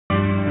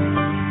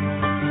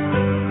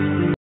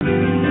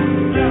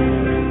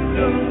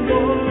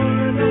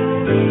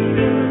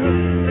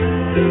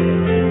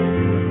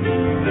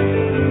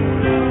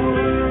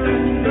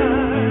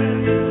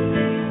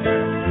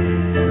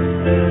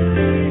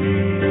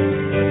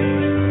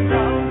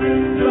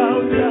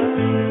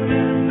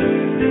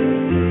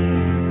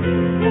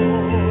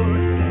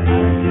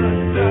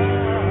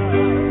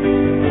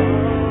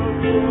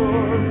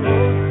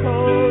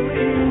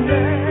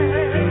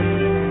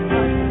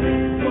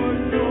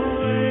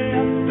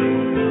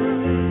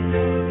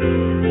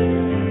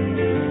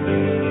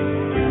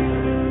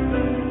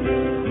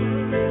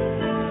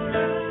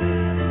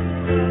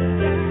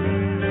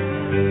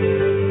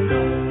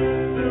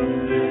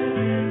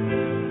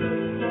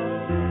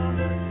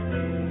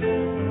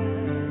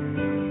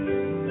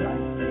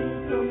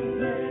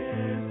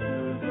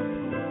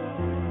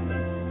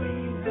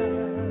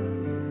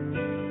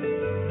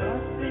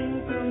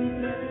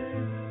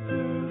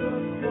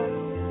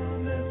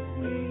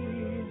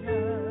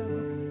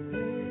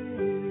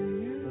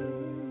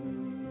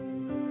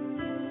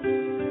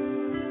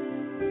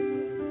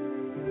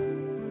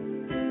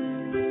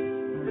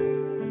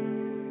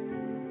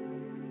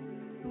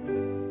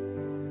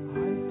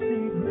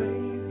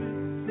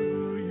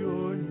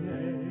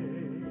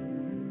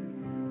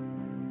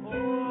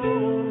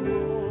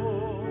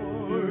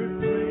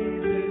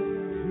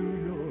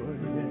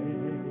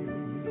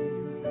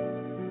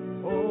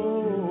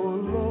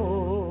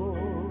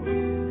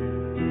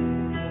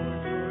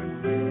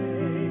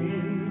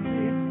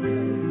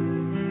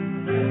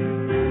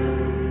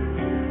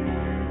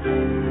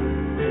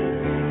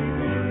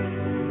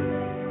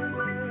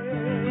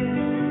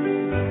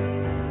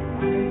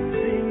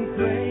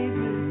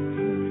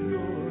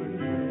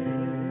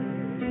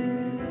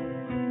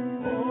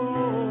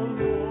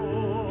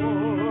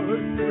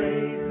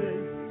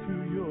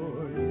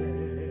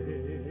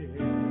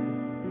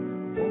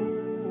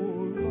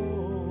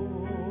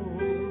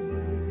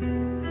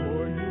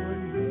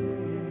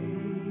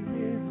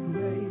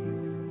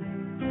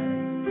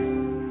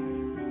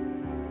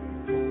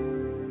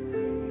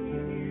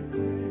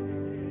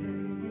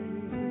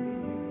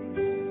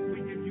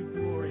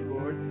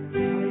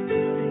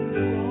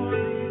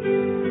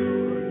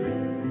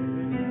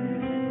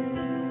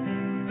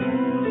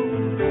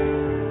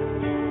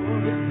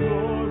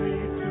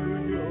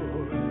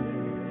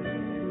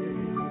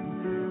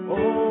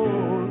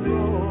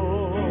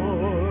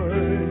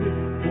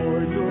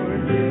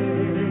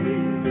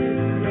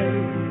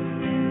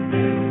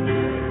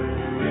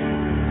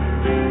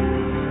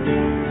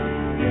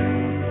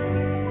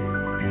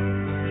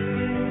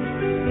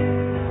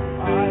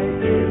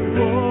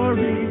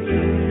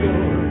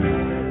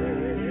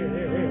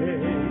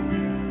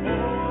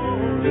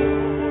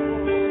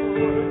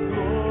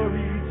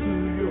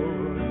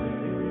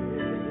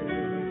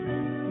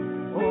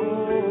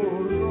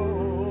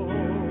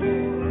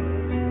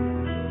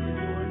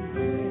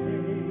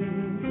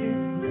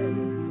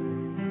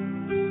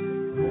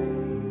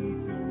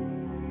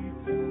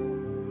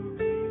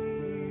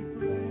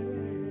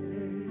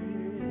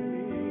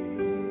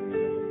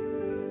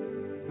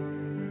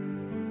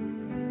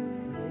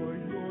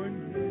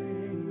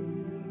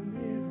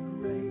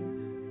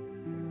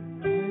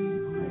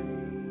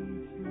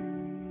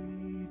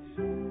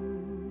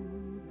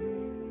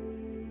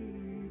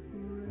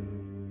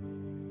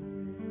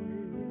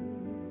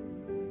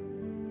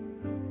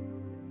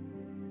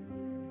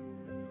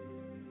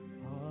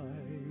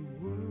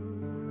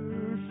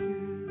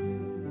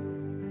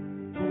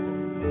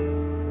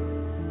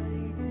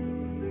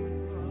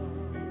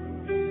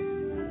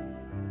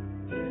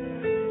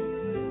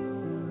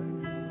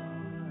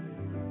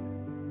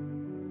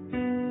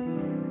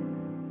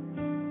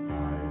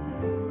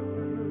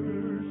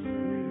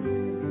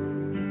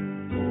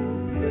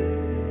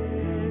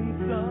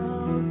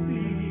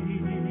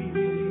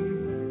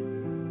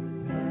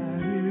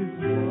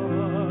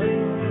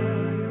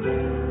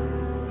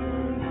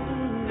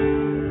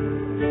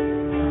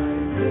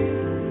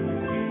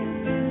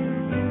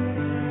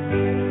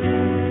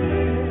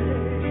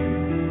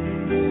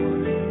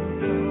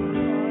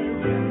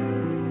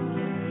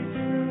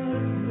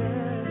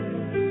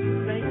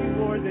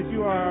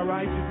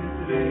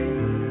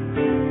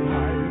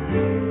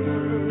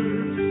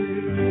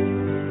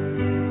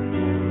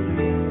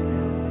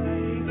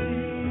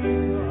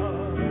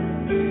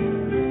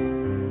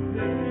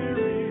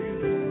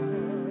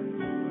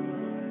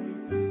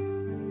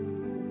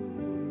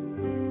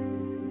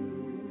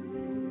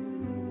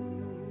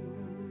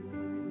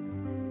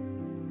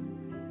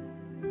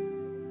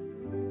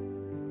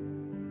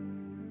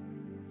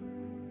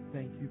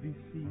be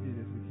seated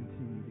as we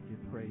continue to give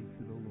praise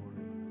to the Lord.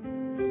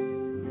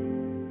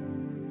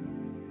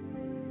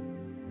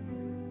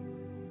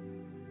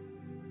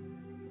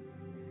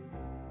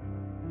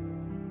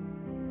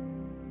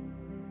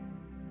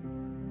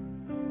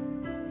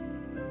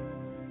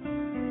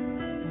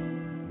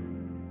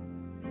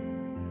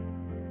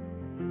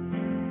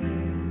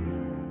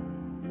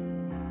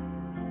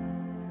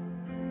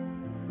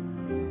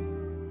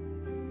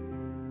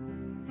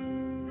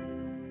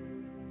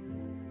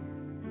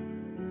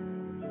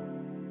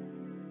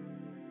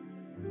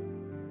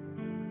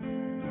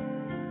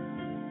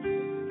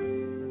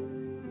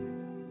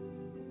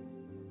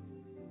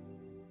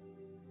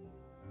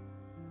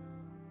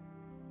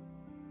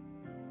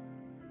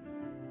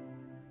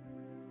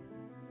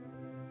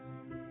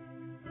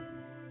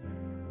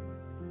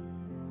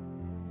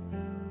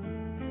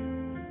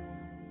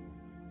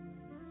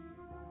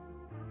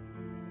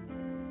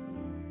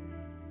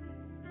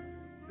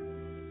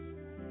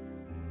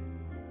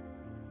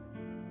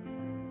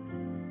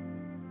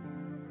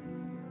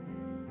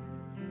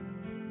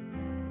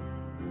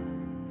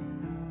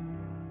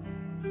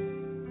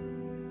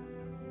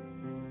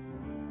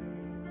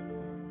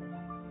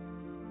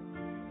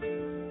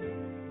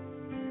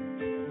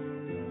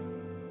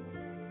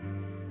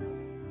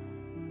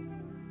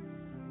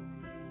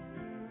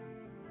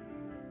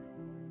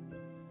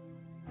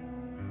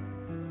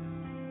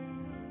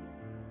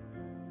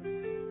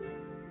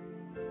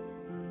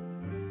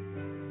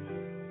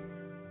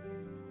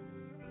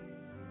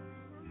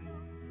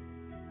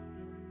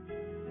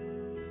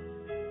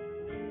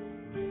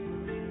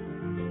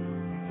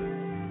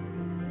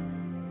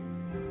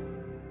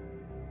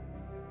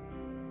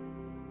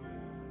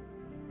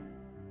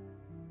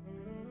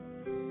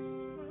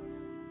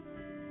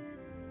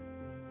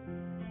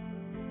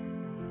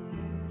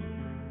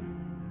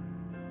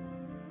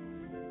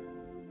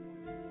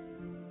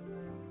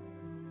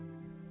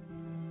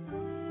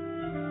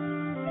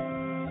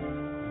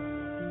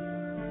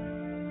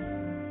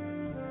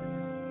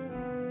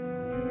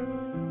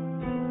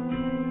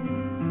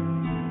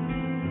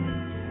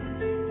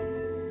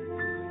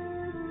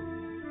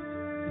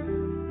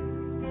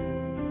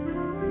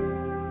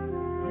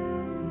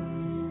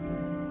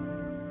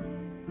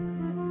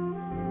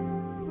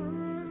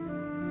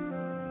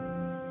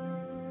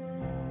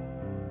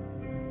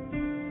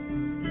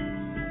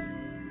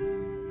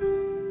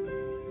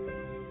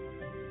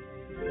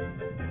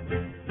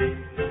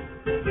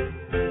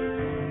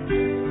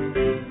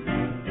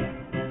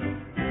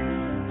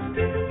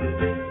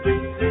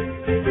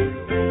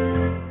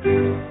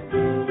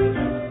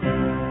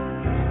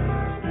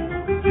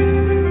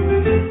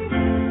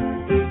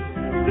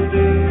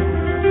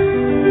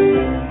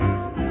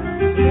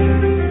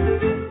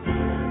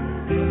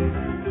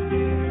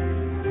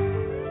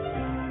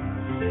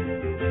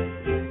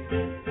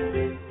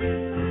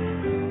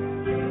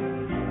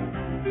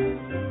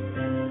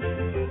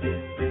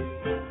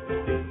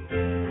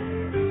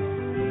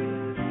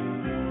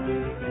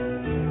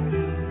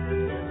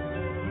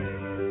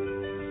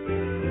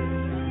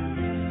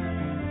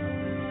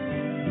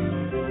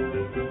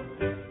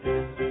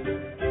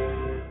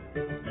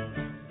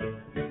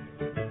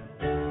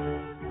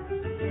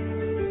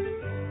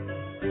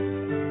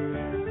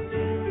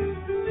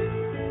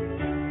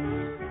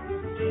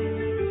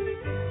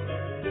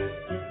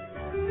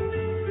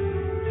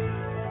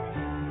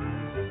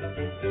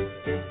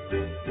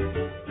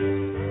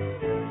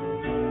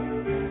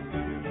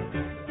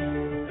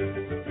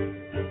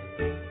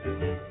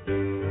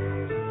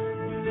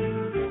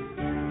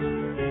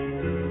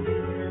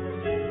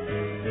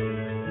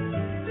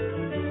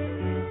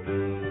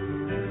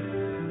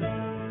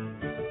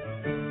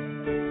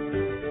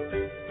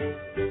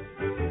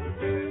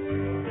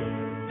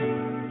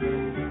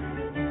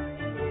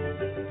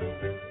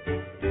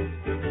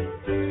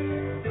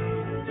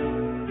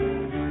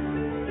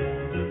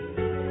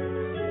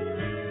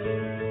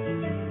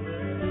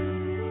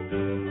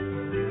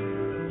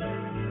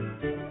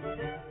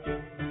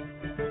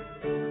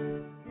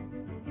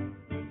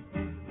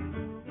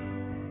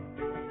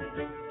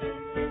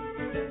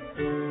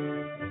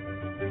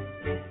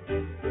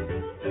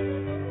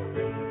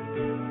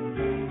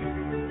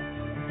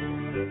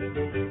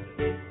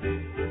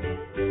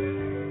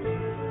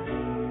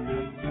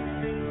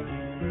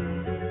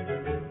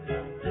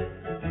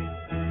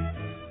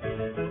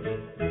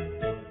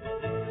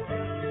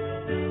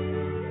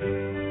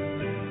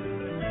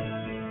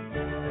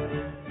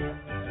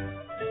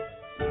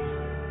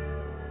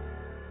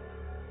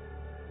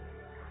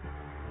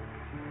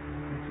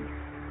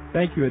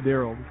 Thank you,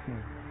 Adderall.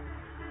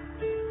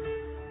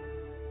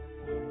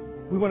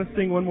 We want to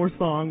sing one more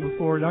song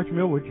before Dr.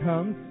 Millwood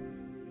comes.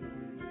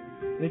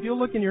 And if you'll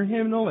look in your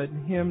hymnal at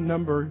hymn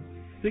number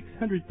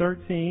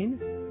 613,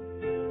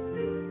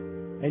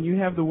 and you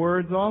have the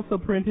words also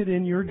printed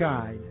in your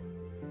guide.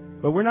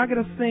 But we're not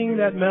going to sing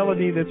that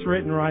melody that's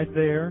written right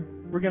there.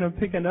 We're going to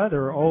pick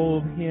another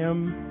old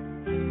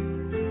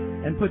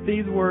hymn and put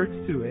these words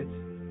to it.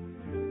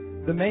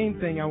 The main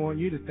thing I want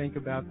you to think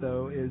about,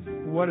 though, is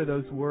what are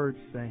those words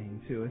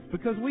saying to us?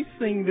 Because we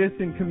sing this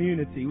in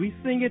community. We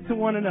sing it to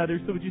one another.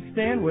 So would you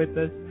stand with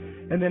us?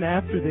 And then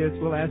after this,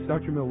 we'll ask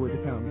Dr. Millwood to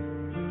come.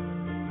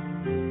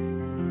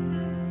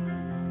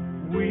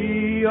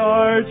 We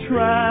are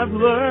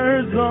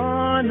travelers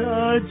on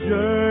a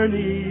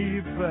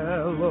journey,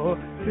 fellow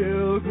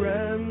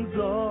pilgrims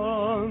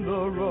on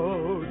the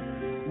road.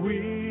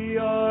 We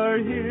are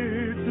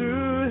here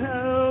to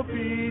help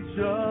each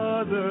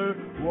other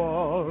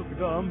walk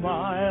the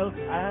mile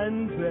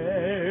and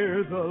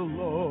bear the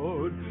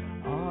load.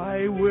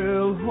 I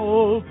will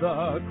hold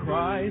the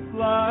Christ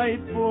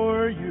light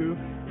for you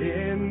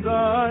in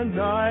the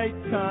night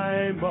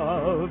time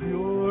of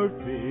your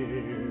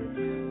fear.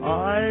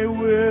 I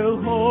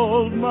will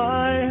hold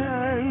my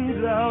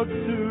hand out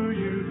to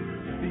you,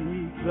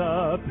 seek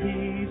the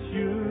peace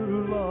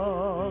you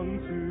long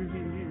to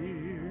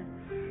hear.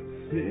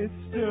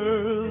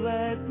 Sister,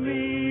 let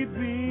me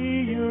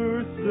be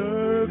your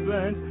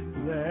servant,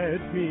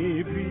 let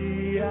me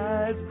be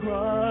as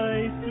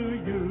Christ to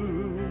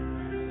you.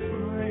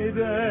 Pray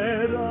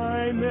that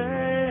I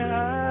may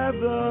have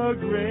the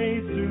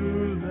grace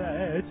to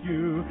let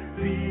you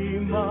be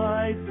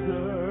my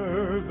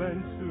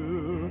servant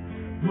too.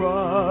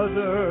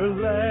 Brother,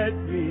 let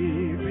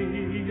me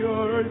be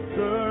your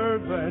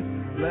servant,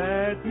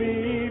 let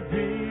me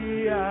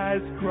be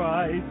as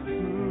Christ to you.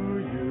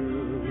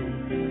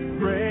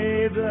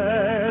 Pray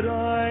that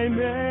I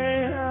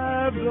may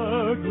have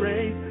the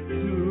grace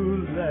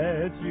to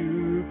let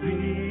you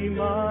be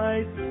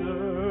my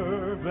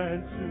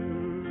servant too.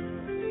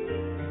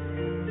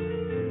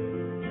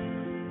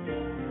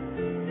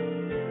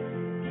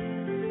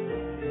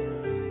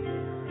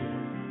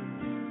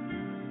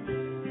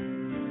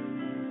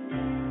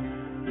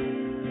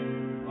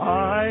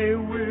 I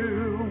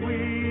will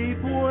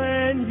weep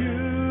when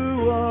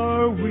you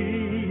are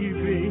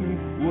weeping.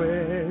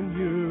 When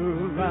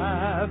you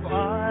laugh,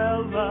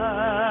 I'll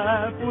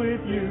laugh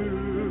with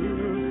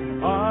you.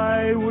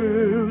 I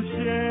will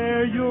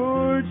share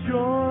your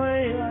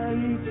joy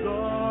and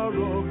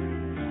sorrow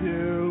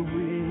till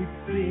we've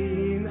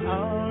seen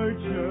our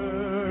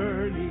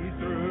journey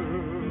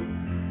through.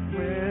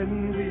 When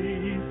we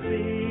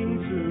sing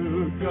to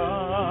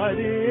God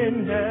in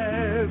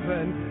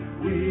heaven,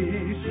 we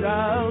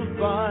shall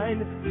find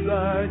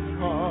such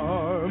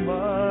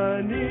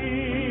harmony.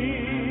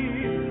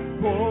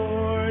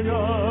 Born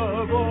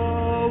of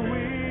all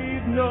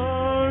we've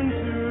known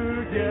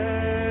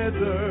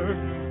together,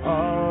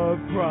 of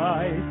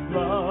Christ's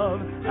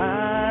love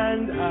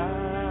and agony.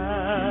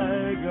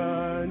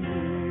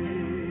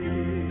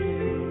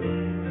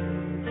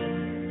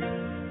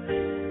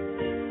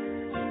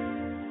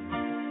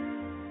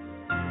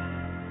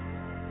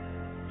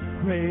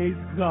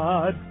 Praise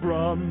God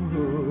from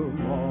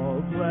whom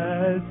all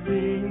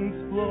blessings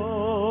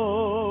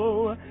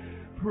flow.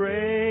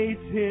 Praise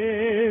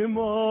Him,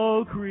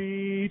 all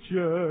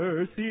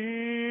creatures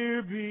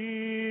here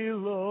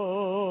below.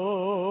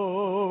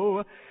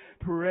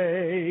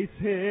 Praise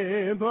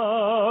Him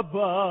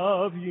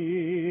above,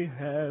 ye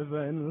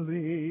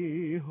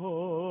heavenly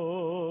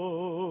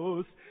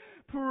hosts.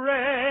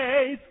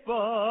 Praise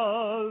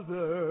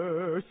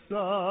Father,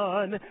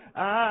 Son,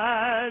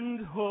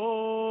 and Holy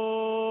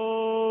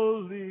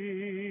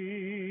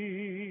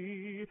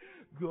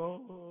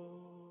Ghost.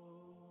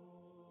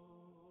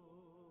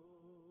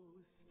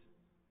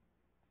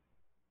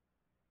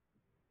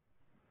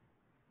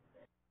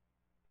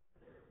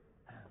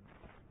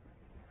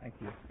 Thank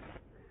you.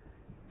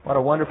 What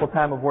a wonderful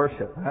time of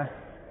worship, huh?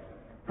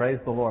 Praise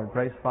the Lord.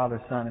 Praise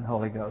Father, Son, and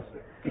Holy Ghost.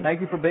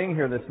 Thank you for being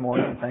here this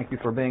morning. Thank you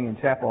for being in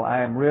chapel.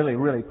 I am really,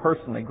 really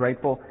personally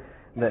grateful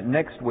that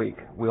next week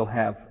we'll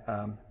have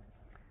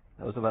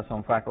those of us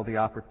on faculty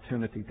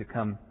opportunity to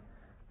come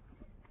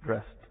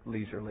dressed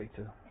leisurely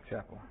to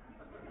chapel.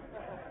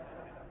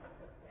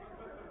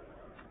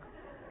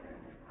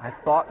 I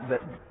thought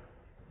that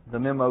the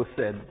memo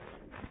said,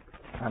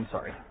 I'm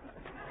sorry.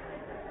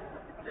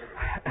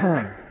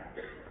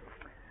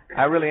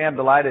 I really am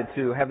delighted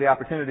to have the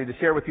opportunity to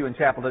share with you in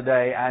chapel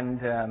today and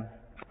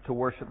to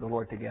worship the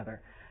Lord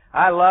together.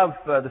 I love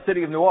the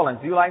city of New Orleans.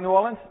 Do you like New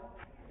Orleans?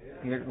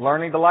 You're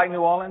learning to like New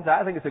Orleans?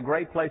 I think it's a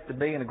great place to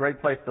be and a great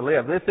place to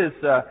live. This is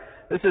a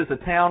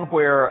town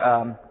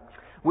where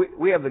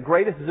we have the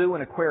greatest zoo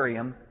and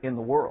aquarium in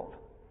the world.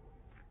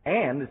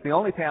 And it's the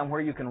only town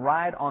where you can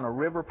ride on a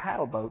river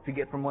paddle boat to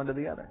get from one to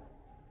the other.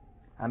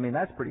 I mean,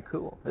 that's pretty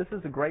cool. This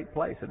is a great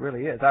place. It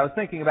really is. I was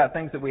thinking about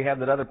things that we have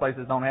that other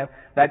places don't have.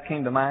 That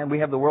came to mind. We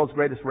have the world's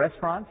greatest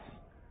restaurants.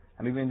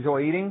 I mean, we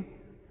enjoy eating.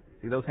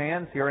 See those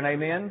hands? Hear an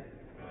amen?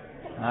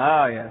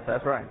 Oh, yes,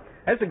 that's right.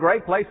 It's a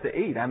great place to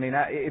eat. I mean,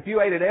 if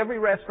you ate at every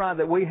restaurant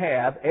that we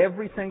have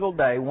every single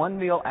day, one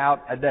meal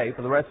out a day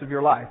for the rest of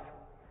your life,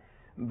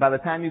 by the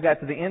time you got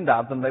to the end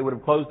of them, they would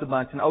have closed a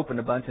bunch and opened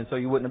a bunch, and so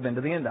you wouldn't have been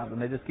to the end of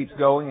them. It just keeps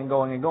going and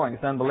going and going.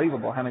 It's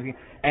unbelievable how many.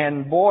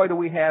 And boy, do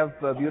we have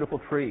beautiful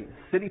trees.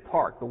 City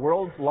Park, the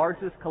world's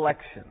largest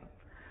collection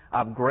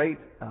of great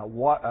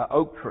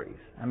oak trees.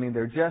 I mean,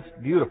 they're just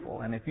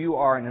beautiful. And if you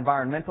are an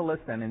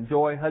environmentalist and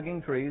enjoy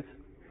hugging trees,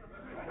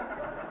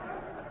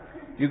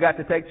 you got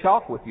to take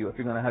chalk with you if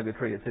you're going to hug a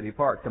tree at City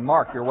Park to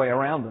mark your way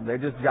around them. They're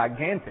just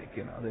gigantic,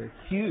 you know. They're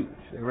huge.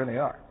 They really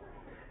are.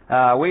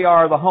 We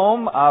are the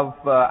home of,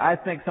 I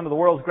think, some of the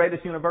world's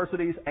greatest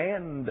universities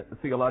and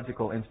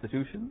theological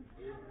institutions.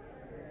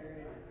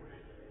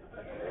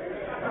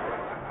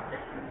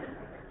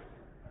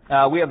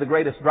 We have the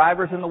greatest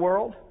drivers in the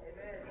world.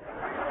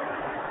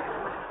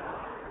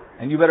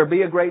 And you better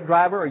be a great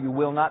driver or you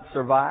will not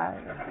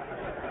survive.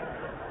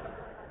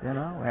 You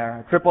know,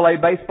 our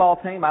AAA baseball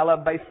team, I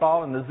love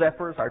baseball, and the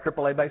Zephyrs, our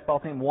AAA baseball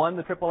team, won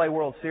the AAA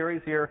World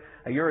Series here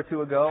a year or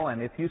two ago,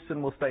 and if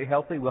Houston will stay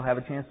healthy, we'll have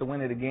a chance to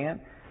win it again.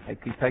 They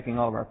keep taking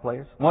all of our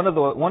players. One of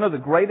the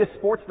greatest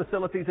sports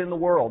facilities in the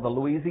world, the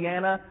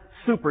Louisiana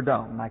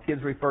Superdome. My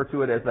kids refer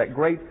to it as that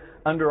great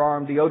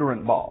underarm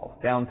deodorant ball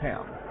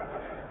downtown.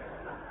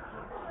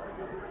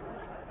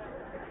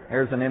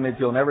 There's an image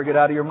you'll never get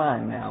out of your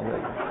mind now, will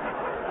you?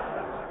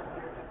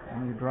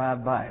 When you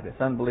drive by it,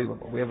 it's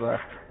unbelievable. We have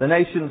the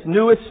nation's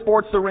newest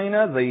sports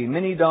arena, the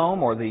Mini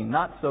Dome, or the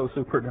Not So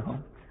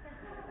Superdome,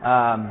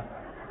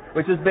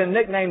 which has been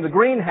nicknamed the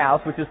Greenhouse,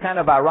 which is kind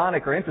of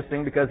ironic or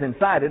interesting because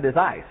inside it is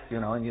ice,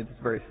 you know, and it's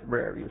very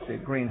rare you see a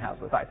greenhouse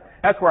with ice.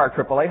 That's where our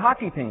AAA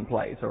hockey team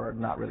plays, or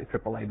not really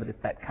AAA, but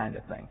it's that kind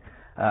of thing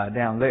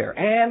down there.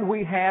 And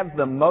we have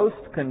the most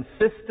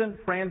consistent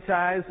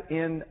franchise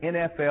in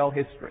NFL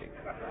history.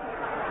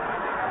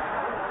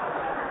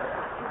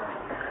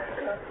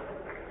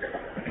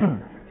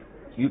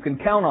 You can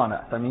count on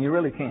us. I mean, you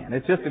really can.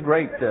 It's just a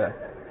great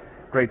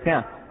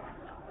town.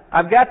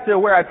 I've got to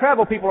where I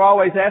travel, people are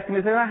always asking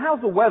me, how's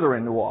the weather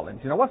in New Orleans?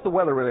 You know, what's the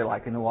weather really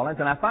like in New Orleans?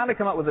 And I finally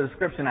come up with a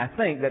description, I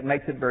think, that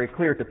makes it very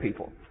clear to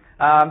people.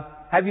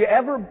 Have you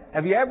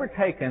ever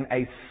taken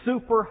a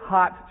super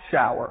hot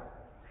shower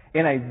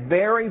in a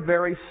very,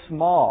 very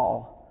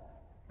small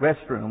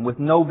restroom with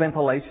no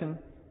ventilation?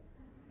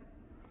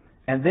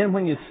 And then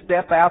when you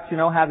step out, you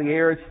know how the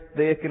air is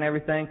thick and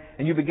everything,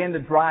 and you begin to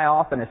dry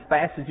off, and as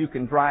fast as you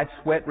can dry,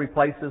 sweat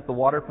replaces the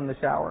water from the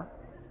shower?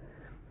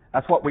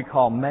 That's what we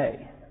call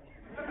May.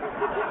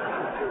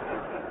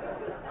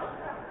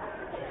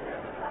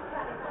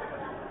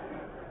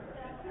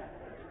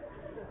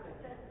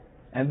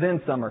 And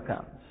then summer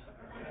comes.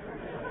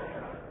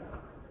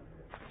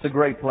 It's a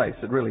great place.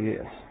 It really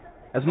is.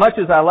 As much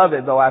as I love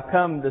it, though, I've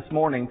come this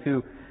morning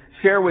to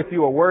share with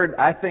you a word,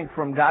 I think,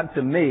 from God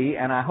to me,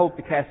 and I hope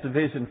to cast a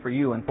vision for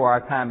you and for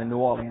our time in New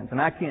Orleans.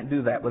 And I can't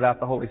do that without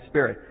the Holy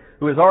Spirit,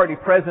 who is already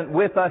present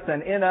with us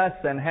and in us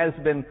and has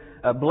been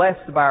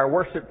blessed by our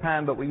worship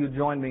time. But will you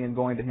join me in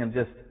going to Him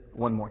just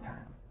one more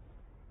time?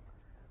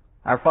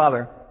 Our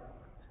Father,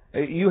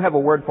 you have a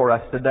word for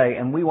us today,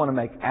 and we want to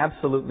make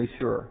absolutely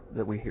sure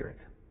that we hear it.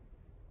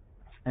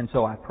 And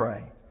so I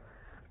pray.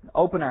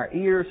 Open our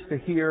ears to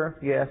hear,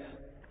 yes,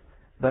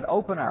 but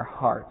open our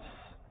hearts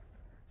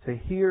to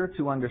hear,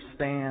 to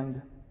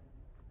understand,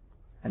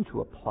 and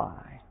to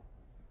apply.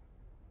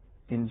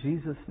 In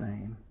Jesus'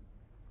 name,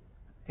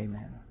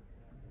 amen.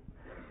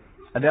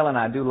 Adele and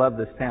I do love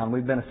this town.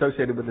 We've been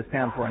associated with this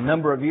town for a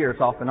number of years,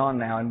 off and on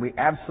now, and we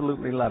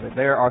absolutely love it.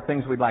 There are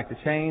things we'd like to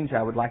change.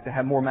 I would like to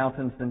have more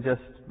mountains than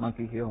just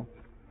Monkey Hill.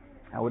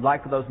 I would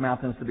like for those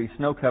mountains to be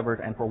snow-covered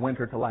and for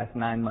winter to last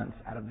 9 months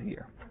out of the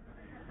year.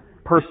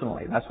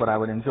 Personally, that's what I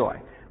would enjoy.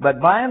 But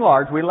by and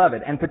large, we love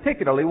it. And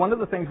particularly, one of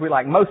the things we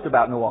like most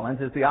about New Orleans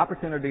is the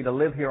opportunity to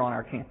live here on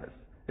our campus.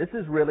 This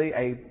is really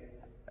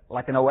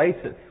like an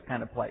oasis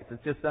kind of place.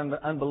 It's just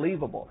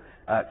unbelievable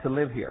to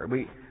live here.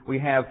 We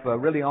have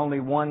really only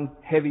one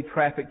heavy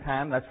traffic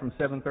time. That's from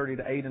 7:30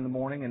 to 8 in the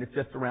morning, and it's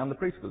just around the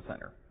preschool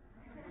center.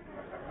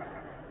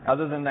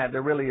 Other than that,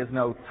 there really is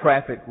no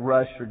traffic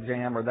rush or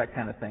jam or that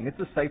kind of thing. It's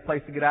a safe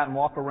place to get out and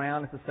walk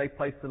around. It's a safe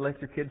place to let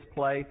your kids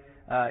play,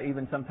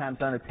 even sometimes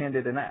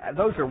unattended. And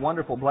those are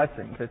wonderful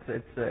blessings.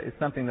 It's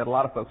something that a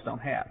lot of folks don't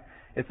have.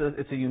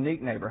 It's a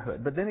unique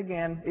neighborhood. But then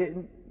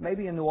again,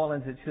 maybe in New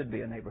Orleans it should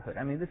be a neighborhood.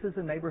 I mean, this is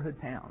a neighborhood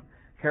town.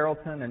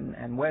 Carrollton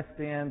and West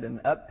End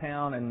and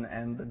Uptown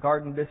and the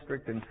Garden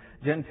District and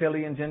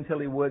Gentilly and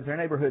Gentilly Woods. There are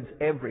neighborhoods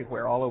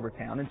everywhere all over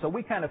town. And so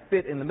we kind of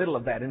fit in the middle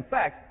of that. In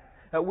fact,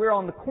 we're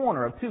on the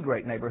corner of two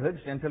great neighborhoods,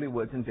 Gentilly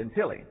Woods and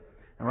Gentilly.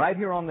 And right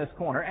here on this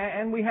corner,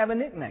 and we have a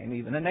nickname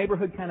even, a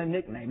neighborhood kind of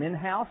nickname,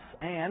 in-house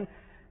and,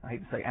 I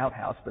hate to say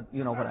outhouse, but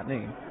you know what I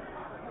mean,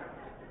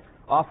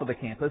 off of the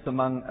campus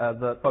among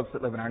the folks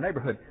that live in our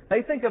neighborhood.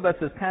 They think of us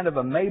as kind of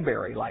a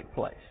Mayberry-like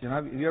place. You know,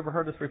 have you ever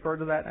heard us refer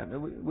to that? I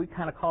mean, we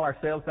kind of call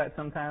ourselves that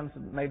sometimes,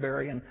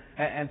 Mayberry,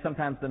 and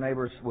sometimes the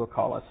neighbors will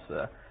call us,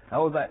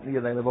 they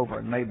live over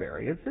in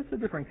Mayberry. It's a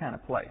different kind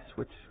of place,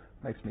 which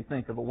makes me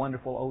think of a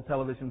wonderful old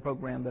television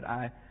program that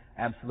I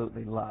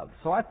absolutely love.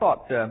 So I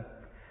thought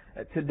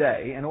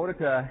today, in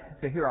order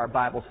to hear our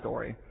Bible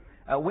story,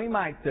 we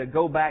might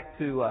go back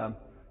to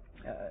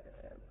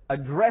a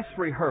dress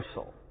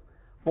rehearsal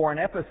for an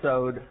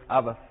episode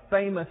of a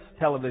famous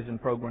television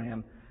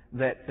program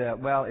that,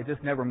 it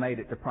just never made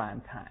it to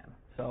prime time.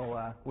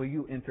 So will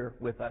you enter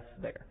with us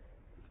there?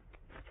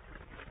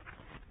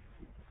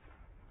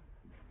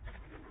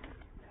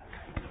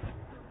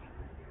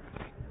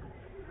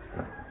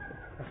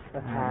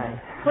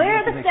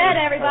 Clear the set,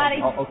 everybody.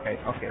 Oh, okay.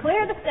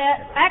 Clear the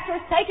set.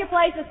 Actors, take your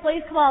places,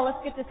 please. Come on,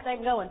 let's get this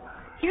thing going.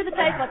 Cue the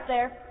tape up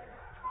there.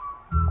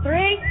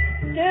 3,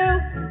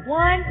 2,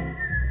 1.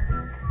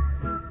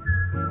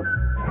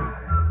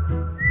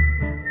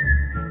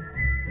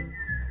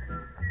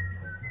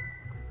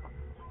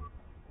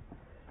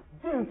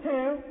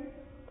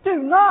 Do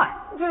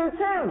not. Do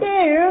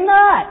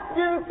not.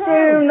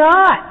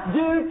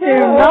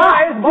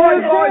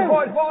 Boys.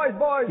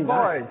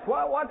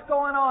 What's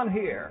going on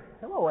here?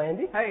 Hello,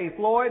 Andy. Hey,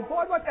 Floyd,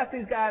 what got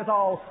these guys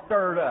all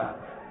stirred up?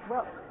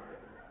 Well,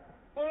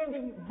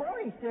 Andy,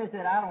 Barney says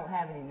that I don't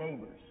have any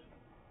neighbors.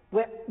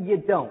 Well, you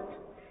don't.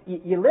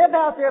 You live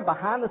out there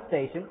behind the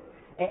station,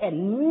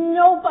 and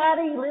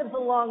nobody lives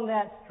along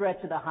that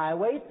stretch of the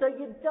highway, so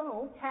you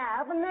don't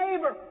have a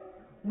neighbor.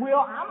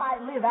 Well, I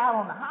might live out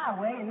on the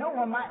highway, and no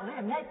one might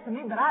live next to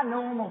me, but I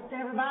know almost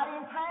everybody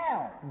in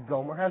town.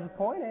 Gomer has a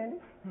point, Andy.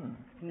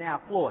 Now,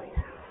 Floyd,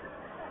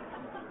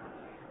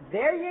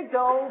 there you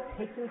go,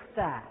 taking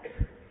sides.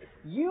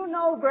 You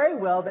know very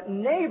well that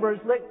neighbors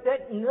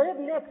that live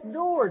next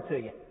door to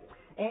you.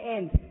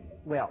 And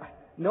well,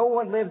 no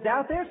one lives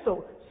out there,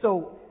 so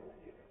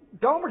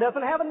Gomer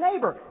doesn't have a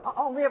neighbor.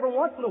 Only every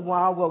once in a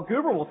while,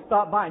 Goober will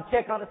stop by and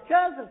check on his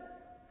cousin.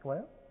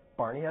 Well,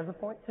 Barney has a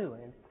point too,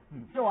 Andy.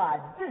 So I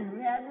do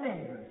have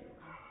neighbors.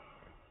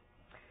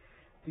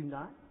 Do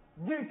not.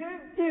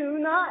 Do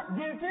not.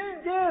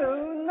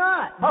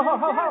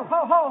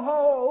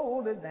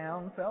 Hold it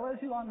down, fellas.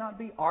 You ought not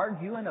be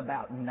arguing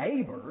about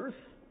neighbors.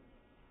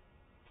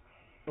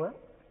 Well,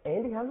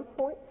 Andy has a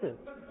point too.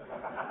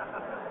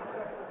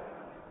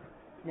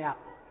 Now,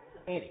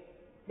 Andy,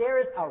 there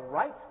is a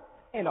right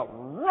and a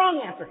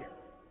wrong answer here.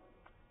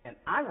 And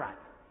I'm right.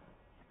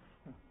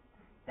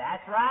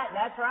 That's right.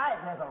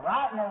 There's a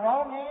right and a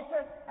wrong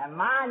answer, and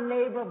my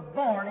neighbor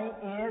Barney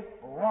is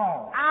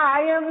wrong.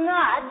 I am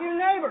not your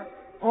neighbor.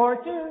 Or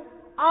two.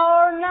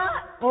 Or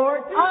not.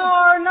 Or two.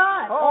 Or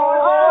not.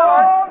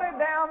 Hold it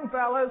down,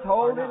 fellas.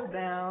 Hold it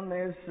down.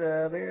 There's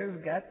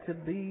got to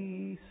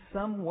be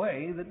some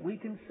way that we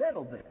can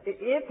settle this.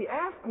 If you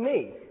ask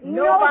me,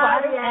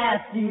 Nobody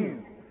asked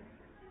you.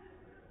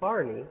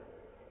 Barney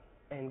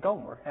and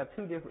Gomer have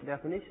two different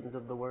definitions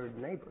of the word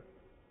neighbor.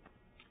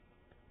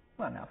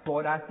 Well, now,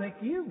 Floyd, I think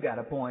you've got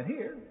a point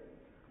here.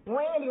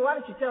 Well, Andy, why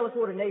don't you tell us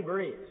what a neighbor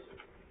is?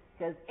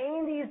 Because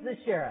Andy's the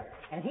sheriff,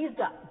 and he's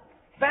got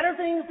better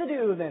things to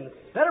do than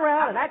sit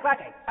around and act like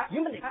a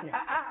human dictionary.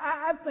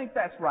 I think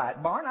that's right,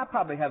 Barn. I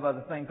probably have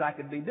other things I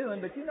could be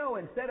doing, but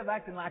instead of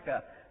acting like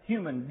a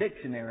human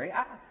dictionary,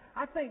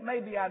 I think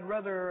maybe I'd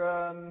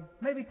rather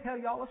maybe tell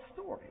y'all a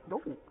story.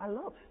 Oh, I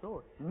love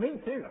stories.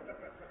 Me too.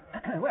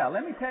 Well,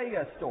 let me tell you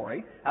a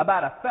story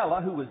about a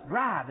fella who was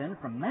driving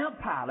from Mount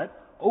Pilot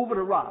over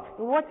to Raleigh.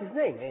 Well, what's his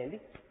name, Andy?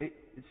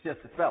 It's just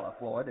a fella,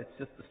 Floyd. It's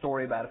just a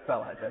story about a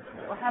fella.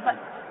 Well,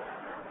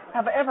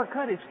 have I ever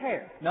cut his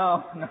hair?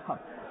 No,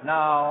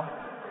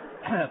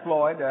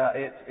 Floyd.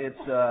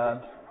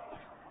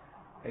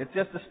 It's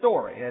just a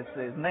story.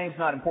 His name's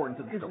not important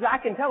to the story. I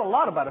can tell a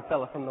lot about a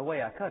fella from the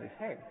way I cut his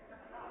hair.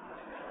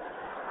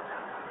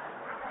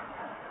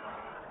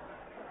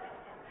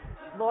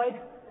 Lloyd,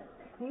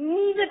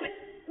 nip it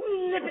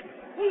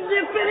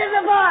in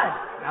the bud.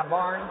 Now,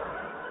 Barn,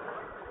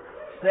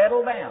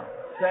 settle down.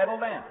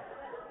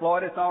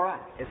 Floyd, it's all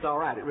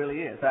right. It really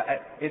is.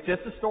 It's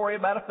just a story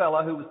about a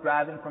fella who was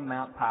driving from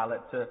Mount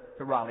Pilot to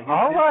Raleigh.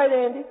 All right,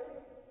 Andy.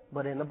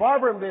 But in the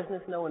barbering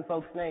business, knowing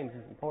folks' names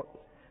is important.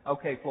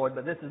 Okay, Floyd,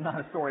 but this is not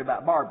a story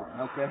about barbering,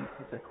 okay?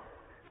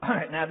 All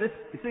right, now, you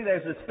see,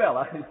 there's this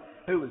fella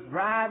who was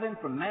driving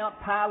from Mount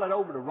Pilot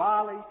over to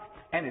Raleigh,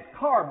 and his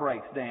car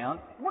breaks down.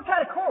 What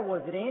kind of car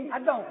was it, Andy? I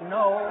don't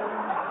know.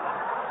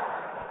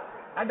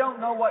 I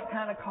don't know what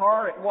kind of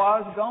car it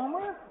was,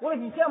 Gomer. Well, if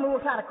you tell me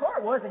what kind of car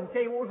it was, I can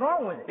tell you what was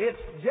wrong with it. It's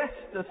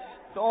just a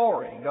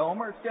story,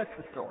 Gomer. It's just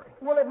a story.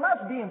 Well, it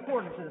must be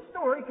important to the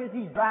story because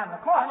he's driving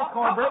a car and his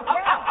car breaks down.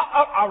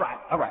 All right,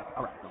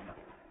 Gomer.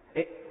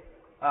 It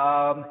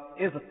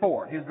is a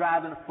Ford. He's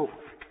driving a Ford.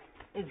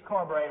 It's a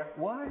carburetor.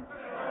 What?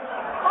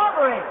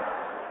 Carburetor.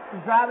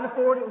 He's driving a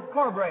Ford. It was a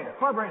carburetor.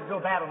 Carburetors go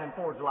bad on them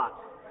Fords a lot.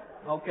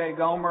 Okay,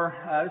 Gomer.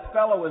 This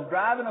fellow was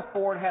driving a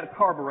Ford, had a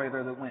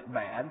carburetor that went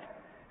bad.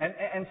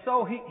 And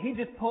so he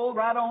just pulled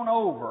right on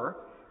over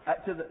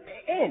to the...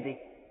 Andy.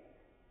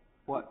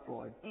 What,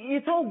 Floyd?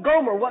 You told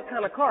Gomer what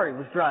kind of car he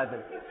was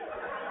driving.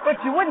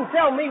 But you wouldn't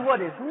tell me what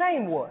his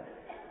name was.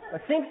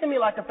 It seems to me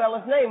like a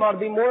fella's name ought to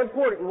be more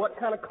important than what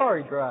kind of car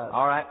he drives.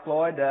 All right,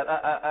 Floyd.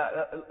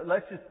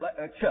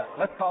 Chuck.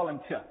 Let's call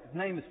him Chuck. His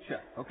name is Chuck,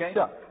 okay?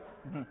 Chuck.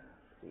 Mm-hmm.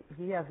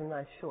 He has a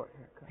nice short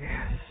haircut.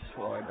 Yes,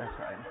 Floyd, that's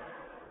right.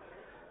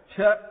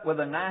 Chuck with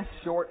a nice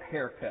short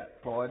haircut,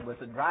 Floyd, was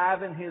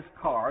driving his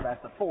car,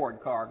 that's a Ford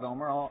car,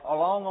 Gomer,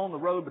 along on the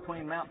road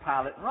between Mount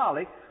Pilot and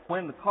Raleigh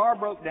when the car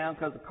broke down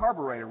because the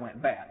carburetor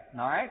went bad,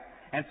 all right?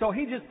 And so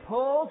he just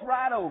pulls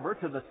right over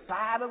to the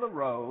side of the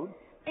road.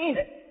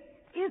 Andy,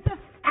 is this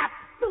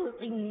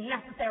absolutely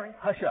necessary?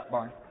 Hush up,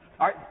 Barney.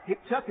 All right,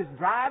 Chuck is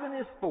driving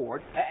his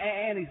Ford,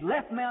 and he's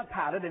left Mount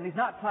Pilot, and he's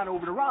not flying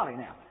over to Raleigh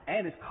now.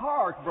 and his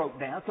car's broke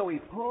down, so he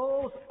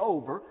pulls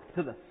over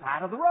to the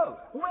side of the road.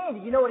 Well,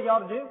 Andy, you know what he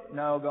ought to do?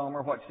 No,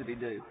 Gomer, what should he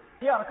do?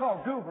 He ought to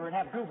call Goober and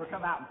have Goober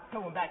come out and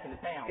tow him back into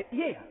town.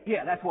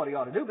 Yeah, that's what he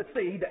ought to do. But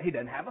see, he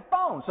doesn't have a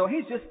phone, so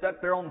he's just stuck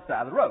there on the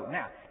side of the road.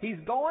 Now, he's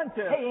going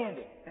to... Hey,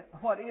 Andy.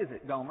 What is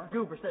it, Gomer?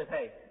 Goober says,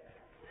 hey.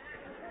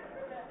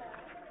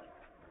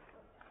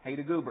 Hey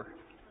to Goober.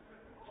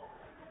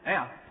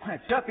 Now,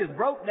 Chuck is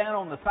broke down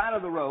on the side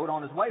of the road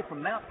on his way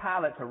from Mount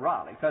Pilot to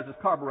Raleigh because his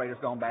carburetor's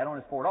gone bad on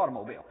his Ford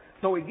automobile.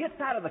 So he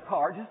gets out of the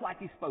car just like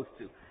he's supposed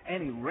to,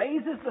 and he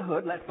raises the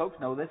hood, lets folks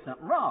know there's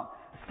something wrong.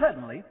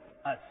 Suddenly,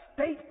 a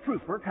state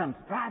trooper comes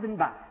driving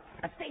by.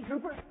 A state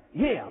trooper?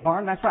 Yeah,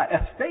 Barn, that's right.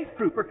 A state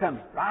trooper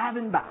comes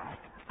driving by.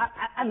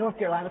 A North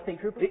Carolina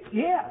state trooper?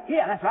 Yeah,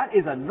 that's right.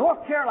 Is a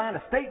North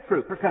Carolina state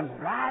trooper comes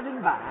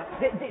driving by.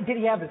 Did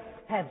he have his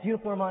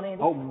uniform on,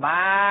 Andy? Oh,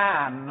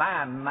 my.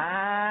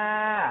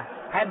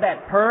 Had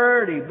that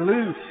purty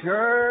blue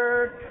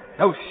shirt,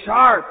 those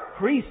sharp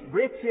creased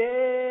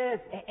breeches.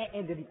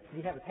 And did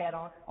he have his hat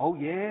on? Oh,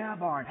 yeah,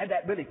 Barn. Had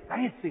that really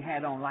fancy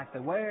hat on like they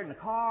wear in the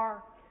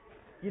car.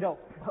 You know,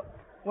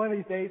 one of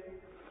these days,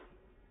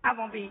 I'm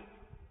going to be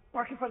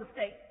working for the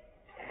state.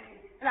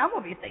 And I'm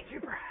going to be a state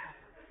trooper.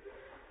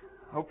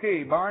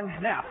 Okay, Barn.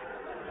 Now,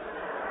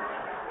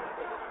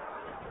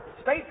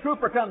 state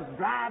trooper comes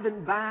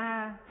driving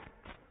by,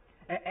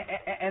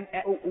 and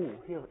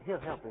he'll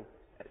help him.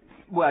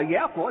 Well,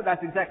 yeah, Floyd,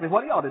 that's exactly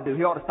what he ought to do.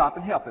 He ought to stop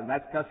and help him.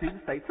 That's because he's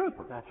a state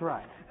trooper. That's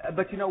right.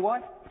 But you know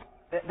what?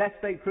 That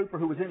state trooper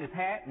who was in his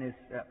hat and his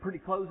pretty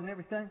clothes and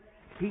everything,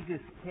 he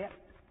just kept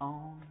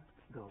on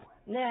going.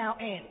 Now,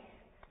 Andy,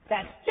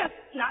 that's just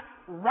not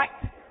right.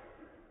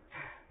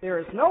 There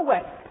is no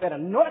way that a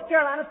North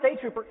Carolina state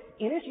trooper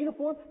in his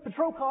uniform,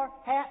 patrol car,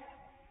 hat,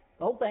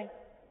 the whole thing,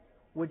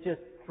 would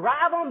just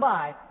drive on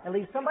by and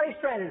leave somebody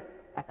stranded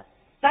at the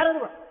side of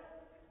the road.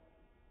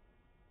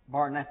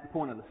 Barton, that's the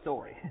point of the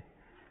story.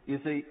 You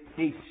see,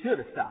 he should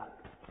have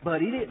stopped, but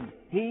he didn't.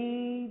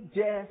 He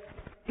just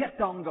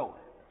kept on going.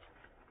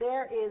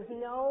 There is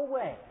no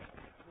way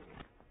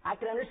I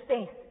can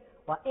understand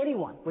why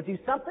anyone would do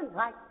something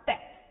like that.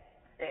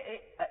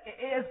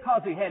 It's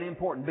because he had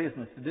important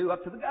business to do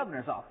up to the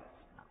governor's office.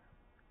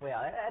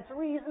 Well, that's a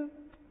reason.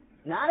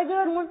 Not a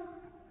good one,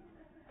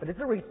 but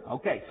it's a reason.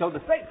 Okay, so the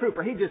state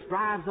trooper, he just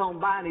drives on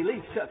by and he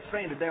leaves Chuck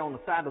stranded there on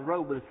the side of the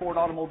road with his Ford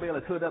automobile,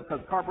 his hood up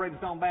because the carburetor's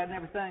gone bad and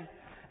everything.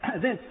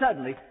 Then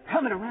suddenly,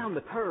 coming around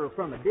the curve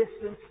from a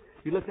distance,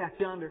 you look out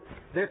yonder,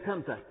 there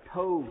comes a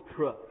tow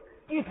truck.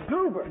 It's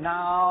Goober.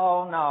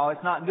 No,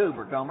 it's not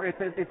Goober, Gomer.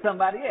 It's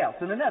somebody else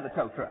in another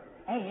tow truck.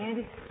 Hey,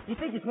 Andy, you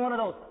think it's one of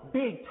those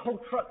big tow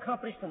truck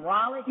companies from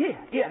Raleigh?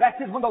 Yeah, that's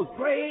it. One of those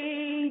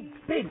great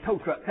big tow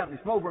truck companies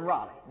from over in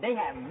Raleigh. They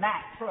have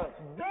Mack trucks,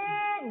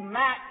 big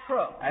Mack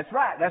trucks. That's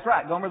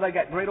right, Gomer. They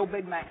got great old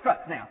big Mack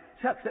trucks. Now,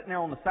 Chuck's sitting there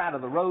on the side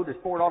of the road, his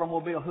Ford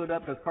automobile hood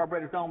up, his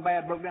carburetor's gone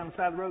bad, broke down the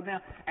side of the road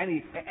now,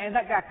 and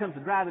that guy comes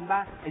driving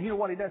by, and you know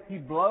what he does? He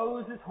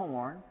blows his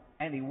horn,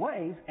 and he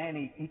waves, and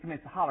he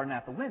commences hollering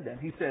out the window.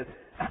 He says,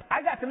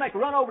 I got to make a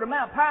run over to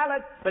Mount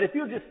Pilot, but if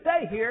you'll just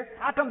stay here,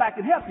 I'll come back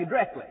and help you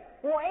directly.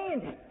 Well,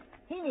 Andy,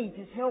 he needs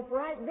his help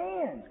right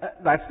then.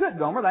 That's good,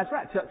 Gomer. That's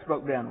right. Chuck's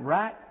broke down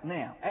right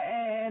now,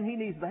 and he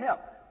needs the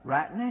help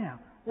right now.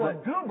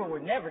 Well, Goober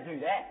would never do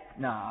that.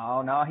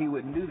 No, he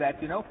wouldn't do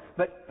that, you know.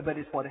 But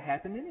it's what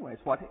happened anyway.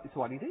 It's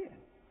what he did.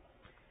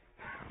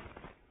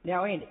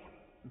 Now, Andy,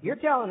 you're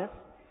telling us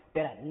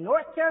that a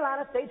North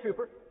Carolina state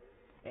trooper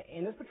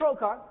in this patrol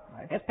car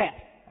has passed.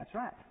 That's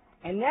right.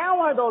 And now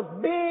one of those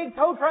big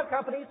tow truck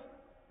companies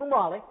from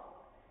Raleigh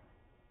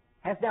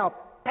has now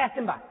passed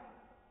him by.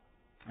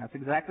 That's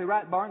exactly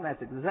right, Barton.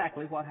 That's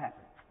exactly what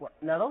happened. Well,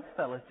 now, those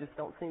fellas just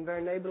don't seem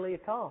very neighborly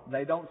at all.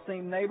 They don't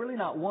seem neighborly,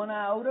 not one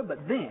iota,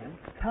 but then,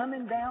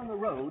 coming down the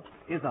road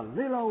is a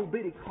little old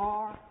bitty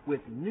car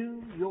with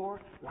New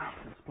York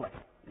license plate.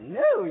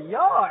 New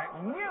York?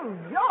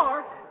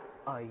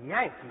 A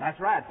Yankee. That's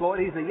right, Floyd.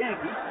 He's a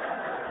Yankee.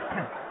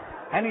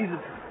 And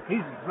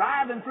he's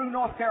driving through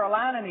North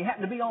Carolina, and he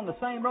happened to be on the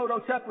same road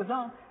old Chuck was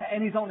on,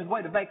 and he's on his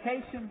way to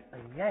vacation.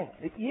 A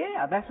Yankee?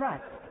 Yeah, that's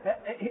right.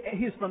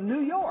 He's from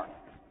New York.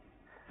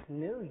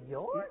 New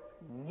York?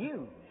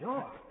 New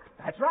York.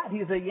 That's right.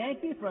 He's a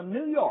Yankee from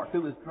New York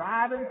who was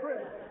driving through.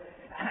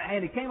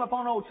 And he came up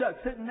on old Chuck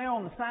sitting there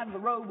on the side of the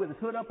road with his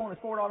hood up on his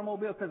Ford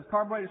automobile because his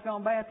carburetor's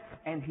gone bad,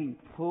 and he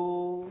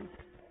pulled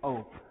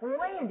over. Well,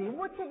 Andy,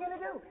 what you going to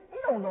do? He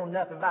don't know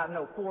nothing about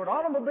no Ford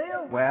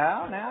automobile.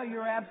 Well, now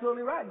you're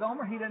absolutely right,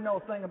 Gomer. He didn't know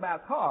a thing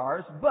about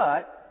cars,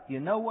 but you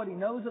know what he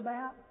knows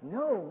about?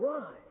 No,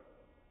 what?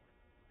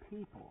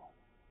 People.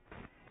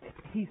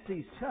 He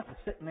sees Chuck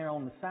sitting there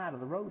on the side of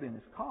the road in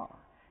his car,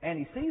 and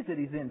he sees that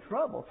he's in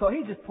trouble, so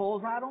he just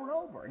pulls right on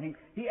over. And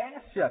he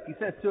asks Chuck, he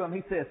says to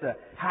him,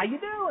 how you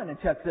doing? And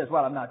Chuck says,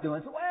 well, I'm not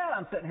doing so well.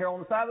 I'm sitting here on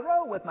the side of the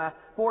road with my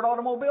Ford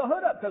automobile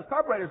hood up because the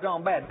carburetor's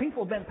gone bad.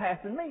 People have been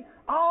passing me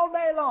all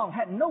day long.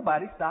 Hadn't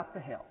nobody stopped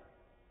to help.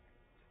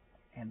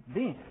 And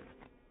then,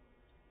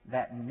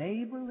 that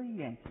neighborly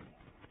Yankee,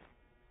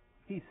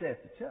 he says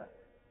to Chuck,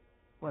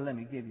 well, let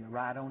me give you a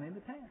ride on into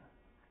town.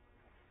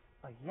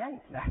 A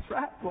Yankee? That's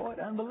right, Floyd.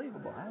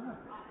 Unbelievable. I know.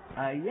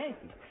 A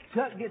Yankee.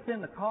 Chuck gets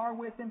in the car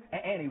with him,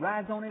 and he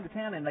rides on into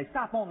town, and they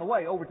stop on the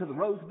way over to the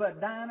Rosebud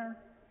Diner.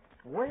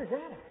 Where's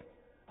that at?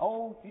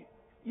 Oh,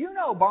 you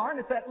know, Barn.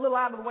 It's that little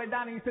out-of-the-way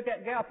diner you took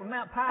that gal from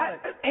Mount Pilot.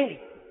 Andy,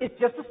 it's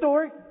just a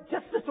story.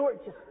 Just a story.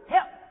 Just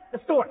help the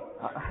story.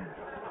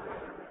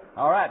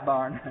 All right,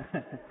 Barn.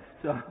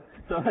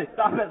 So they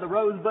stop at the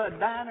Rosebud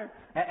Diner,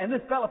 and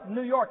this fella from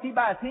New York, he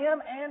buys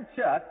him and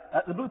Chuck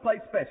the Blue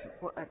Plate Special.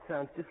 Well, that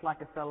sounds just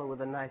like a fellow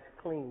with a nice,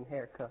 clean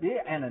haircut.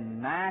 Yeah, and a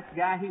nice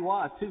guy he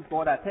was, too,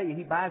 Floyd. I tell you,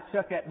 he buys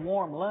Chuck that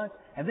warm lunch,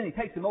 and then he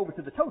takes him over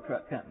to the tow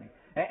truck company.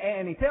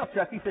 And he tells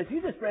Chuck, he says,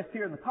 you just rest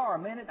here in the car a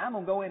minute. I'm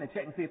going to go in and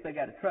check and see if they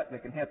got a truck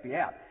that can help you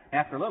out.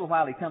 After a little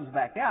while, he comes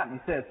back out, and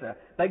he says,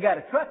 they got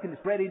a truck, and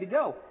it's ready to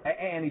go.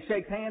 And he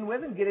shakes hands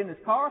with him, get in his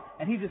car,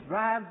 and he just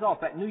drives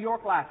off, that New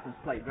York license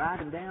plate,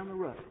 driving down the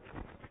road.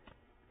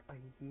 A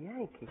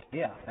Yankee?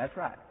 Yeah, that's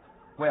right.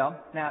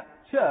 Well, now,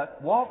 Chuck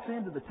walks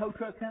into the tow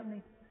truck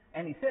company,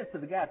 and he says to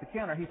the guy at the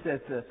counter, he says,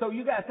 so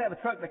you guys have a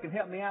truck that can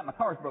help me out? My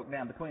car's broke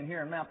down between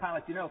here and Mount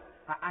Pilot. You know,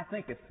 I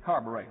think it's the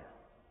carburetor.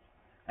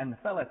 And the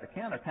fellow at the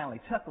counter kind of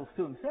chuckles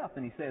to himself,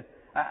 and he says,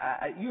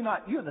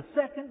 you're the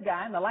second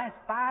guy in the last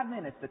 5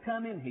 minutes to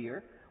come in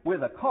here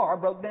with a car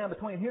broke down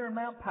between here and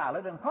Mount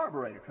Pilot and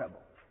carburetor trouble.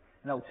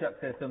 And old Chuck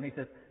says to him, he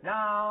says,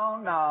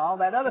 no,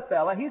 that other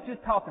fella, he's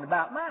just talking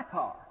about my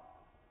car.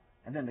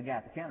 And then the guy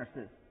at the counter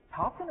says,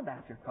 talking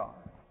about your car?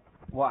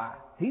 Why,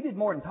 he did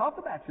more than talk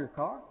about your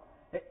car.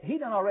 He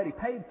done already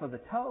paid for the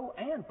tow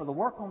and for the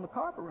work on the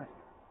carburetor.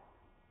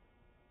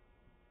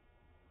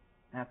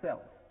 Now,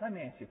 fellas, let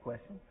me ask you a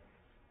question.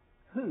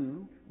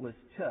 Who was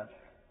Chuck's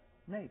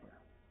neighbor?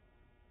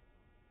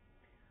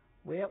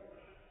 Well,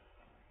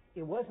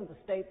 it wasn't the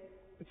state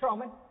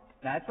patrolman.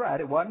 That's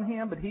right. It wasn't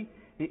him, but he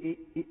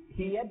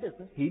had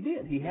business. He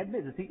did. He had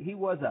business. He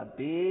was a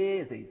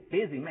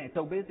busy man.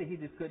 So busy he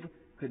just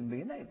couldn't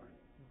be a neighbor.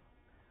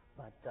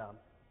 But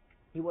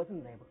he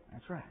wasn't a neighbor.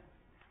 That's right.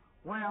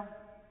 Well,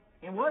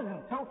 it wasn't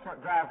a tow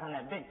truck driver from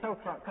that big tow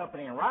truck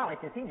company in Raleigh,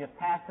 because he just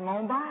passed him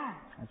on by.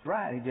 That's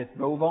right. He just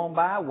drove on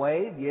by,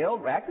 waved,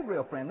 yelled, acted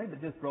real friendly,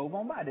 but just drove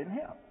on by. Didn't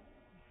help.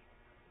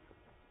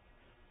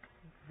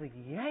 The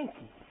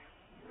Yankee.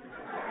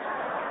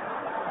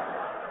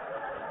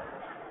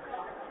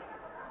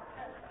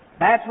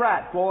 That's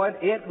right, Floyd.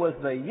 It was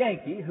the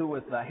Yankee who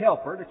was the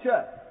helper to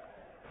Chuck.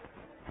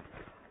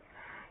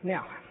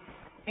 Now,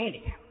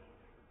 Andy.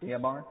 Yeah,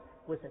 Barn?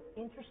 Was an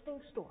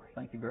interesting story.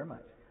 Thank you very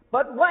much.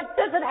 But what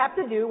does it have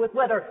to do with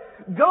whether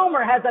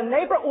Gomer has a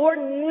neighbor or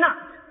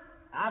not?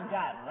 I've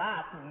got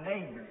lots of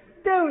neighbors.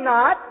 Do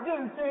not.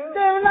 Do too.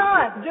 Do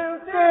not. Do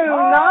too. Do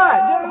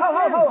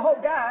not. Ho,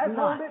 guys.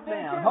 Not. Hold it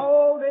down.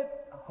 Hold it.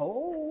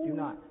 Hold Do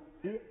not.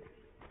 it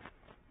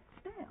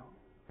down.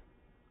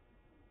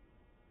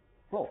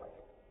 Floyd,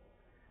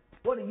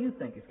 what do you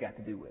think it's got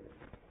to do with it?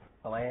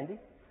 Well, Andy,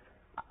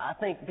 I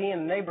think being a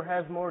neighbor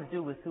has more to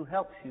do with who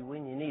helps you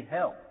when you need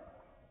help,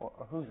 or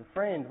who's a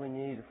friend when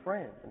you need a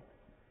friend, and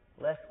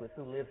less with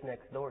who lives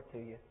next door to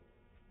you.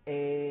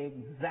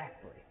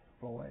 Exactly,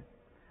 Floyd.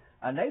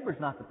 A neighbor's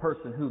not the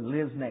person who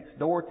lives next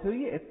door to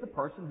you. It's the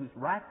person who's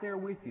right there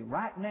with you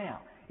right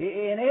now.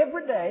 And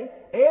every day,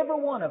 every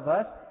one of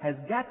us has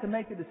got to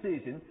make a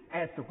decision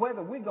as to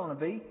whether we're going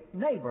to be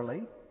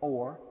neighborly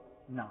or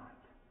not.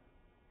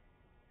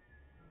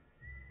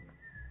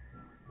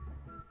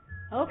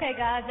 Okay,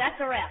 guys, that's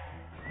a wrap.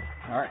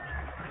 All right.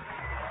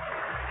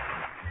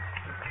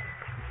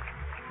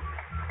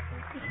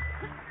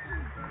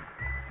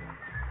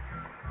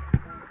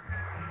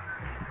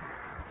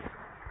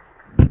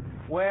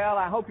 Well,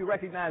 I hope you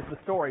recognize the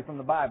story from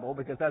the Bible,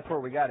 because that's where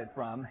we got it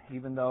from,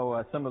 even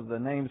though some of the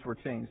names were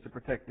changed to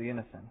protect the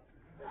innocent.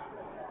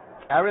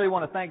 I really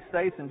want to thank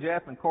Stace and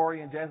Jeff and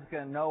Corey and Jessica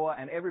and Noah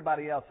and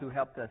everybody else who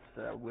helped us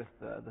with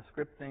the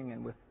scripting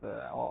and with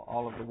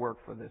all of the work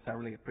for this. I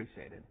really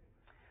appreciate it.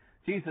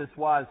 Jesus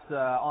was,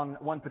 on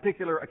one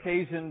particular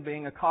occasion,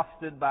 being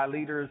accosted by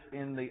leaders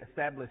in the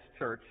established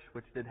church,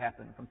 which did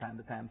happen from time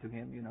to time to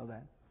him, you know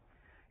that.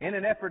 In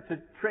an effort to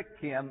trick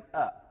him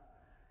up,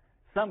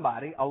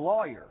 somebody, a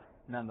lawyer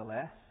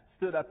nonetheless,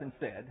 stood up and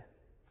said,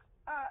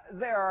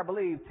 there are, I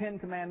believe, 10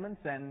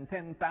 commandments and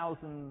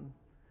 10,000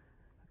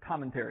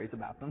 commentaries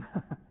about them.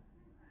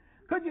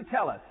 Could you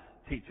tell us,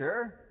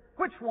 teacher,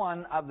 which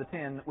one of the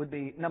 10 would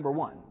be number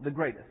one, the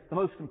greatest, the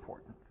most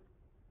important?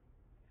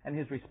 And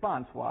his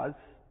response was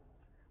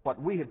what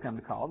we have come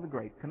to call the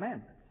Great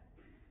Commandments.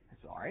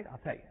 It's all right, I'll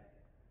tell you.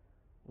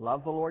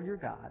 Love the Lord your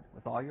God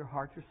with all your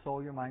heart, your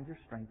soul, your mind, your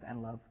strength,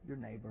 and love your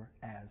neighbor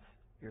as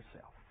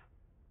yourself.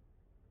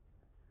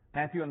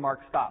 Matthew and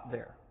Mark stop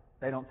there.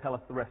 They don't tell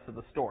us the rest of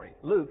the story.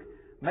 Luke,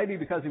 maybe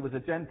because he was a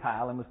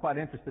Gentile and was quite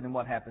interested in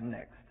what happened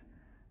next,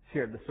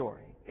 shared the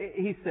story.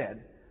 He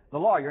said, the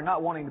lawyer,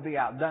 not wanting to be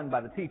outdone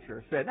by the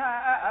teacher, said,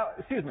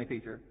 excuse me,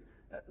 teacher,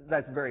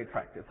 that's very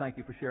attractive. Thank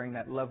you for sharing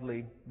that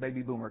lovely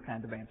baby boomer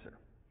kind of answer.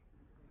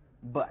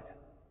 But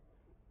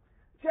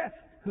just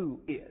who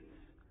is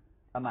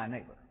my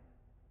neighbor?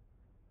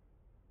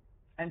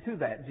 And to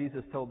that,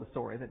 Jesus told the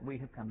story that we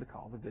have come to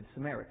call the Good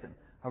Samaritan,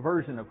 a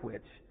version of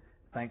which,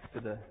 thanks to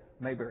the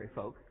Mayberry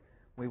folk,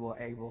 we were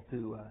able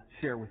to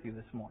share with you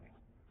this morning.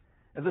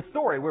 The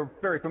story we're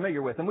very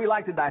familiar with, and we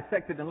like to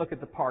dissect it and look at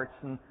the parts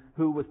and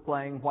who was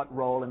playing what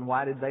role and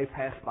why did they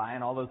pass by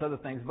and all those other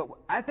things. But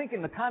I think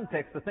in the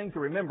context, the thing to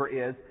remember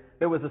is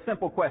there was a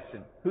simple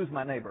question, who's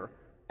my neighbor?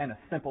 And a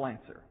simple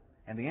answer.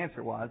 And the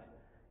answer was,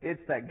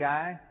 it's that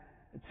guy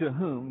to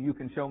whom you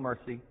can show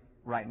mercy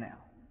right now.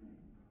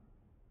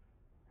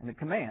 And the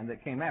command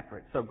that came after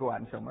it, so go out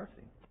and show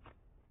mercy.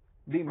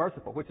 Be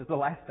merciful, which is the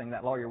last thing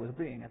that lawyer was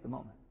being at the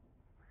moment.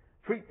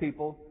 Treat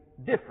people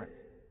different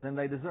than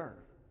they deserve.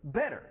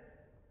 Better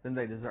than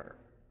they deserve.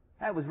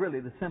 That was really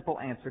the simple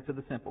answer to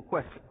the simple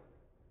question.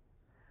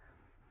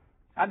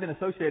 I've been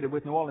associated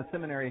with New Orleans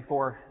Seminary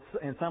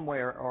in some way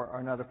or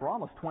another for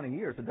almost 20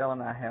 years. Adele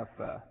and I have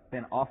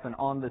been often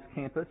on this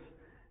campus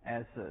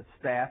as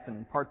staff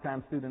and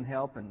part-time student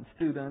help and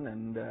student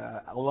and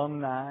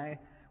alumni,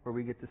 where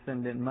we get to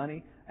send in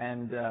money.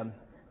 And it's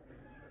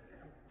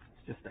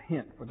just a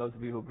hint for those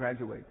of you who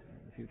graduate in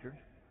the future.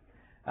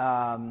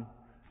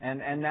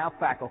 And now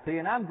faculty,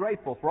 and I'm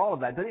grateful for all of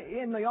that. But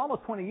in the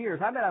almost 20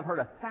 years, I bet I've heard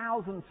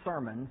 1,000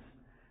 sermons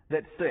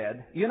that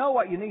said, you know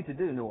what you need to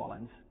do, New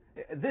Orleans?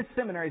 This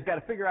seminary's got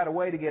to figure out a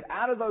way to get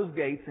out of those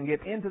gates and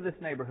get into this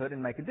neighborhood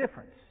and make a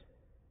difference.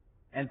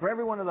 And for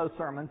every one of those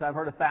sermons, I've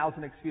heard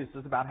 1,000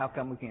 excuses about how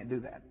come we can't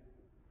do that.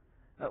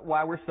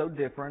 Why we're so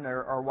different,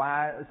 or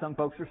why some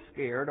folks are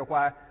scared, or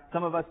why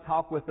some of us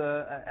talk with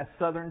a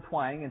southern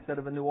twang instead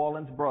of a New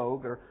Orleans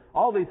brogue, or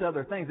all these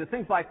other things. It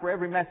seems like for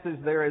every message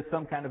there is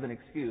some kind of an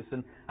excuse.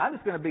 And I'm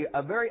just going to be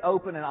very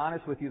open and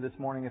honest with you this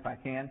morning if I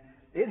can.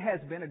 It has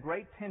been a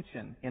great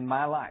tension in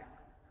my life.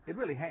 It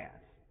really has.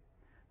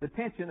 The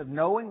tension of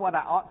knowing what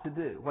I ought to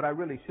do, what I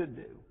really should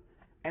do,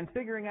 and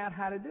figuring out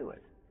how to do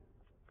it.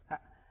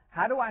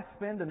 How do I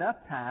spend enough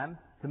time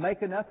to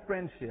make enough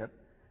friendship?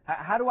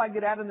 How do I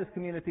get out in this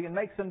community and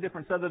make some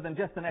difference other than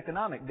just an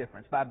economic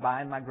difference by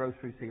buying my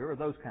groceries here or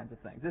those kinds of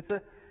things?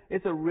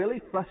 It's a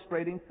really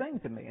frustrating thing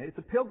to me. It's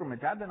a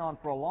pilgrimage I've been on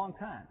for a long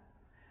time.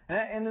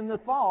 And in the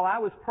fall, I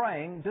was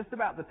praying just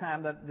about the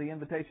time that the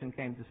invitation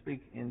came to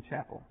speak in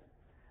chapel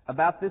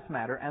about this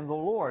matter, and the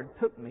Lord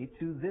took me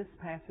to this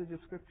passage of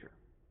Scripture.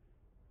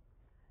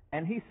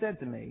 And He said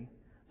to me,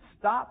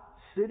 stop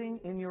sitting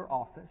in your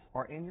office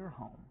or in your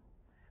home,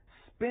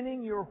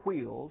 spinning your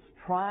wheels,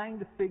 trying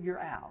to figure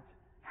out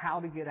how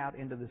to get out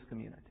into this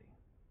community.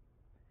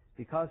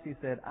 Because He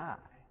said, I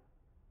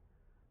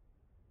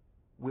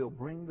will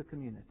bring the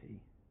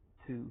community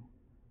to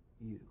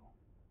you.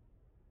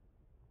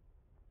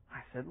 I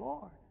said,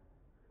 Lord,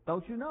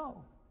 don't you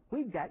know,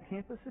 we've got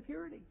campus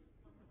security.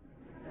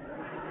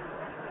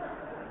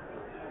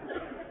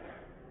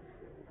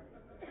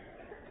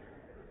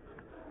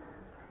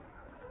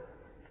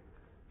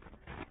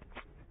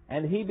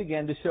 And He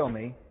began to show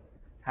me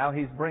how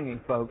He's bringing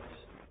folks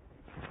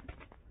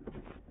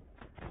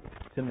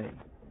to me.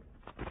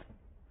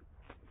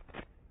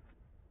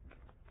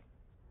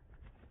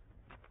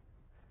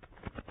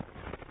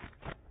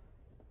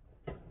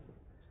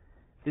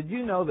 Did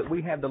you know that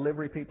we have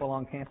delivery people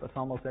on campus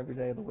almost every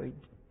day of the week?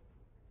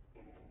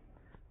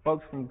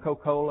 Folks from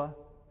Coca-Cola,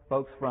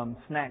 folks from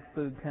snack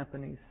food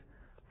companies,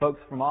 folks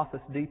from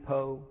Office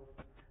Depot.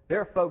 There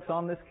are folks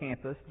on this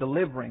campus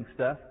delivering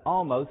stuff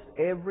almost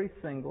every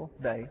single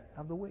day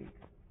of the week.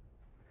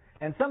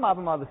 And some of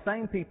them are the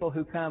same people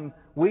who come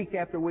week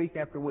after week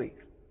after week.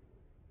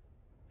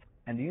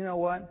 And do you know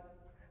what?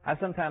 I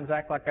sometimes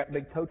act like that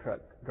big tow truck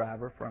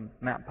driver from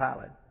Mount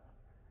Pilot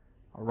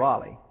or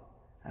Raleigh,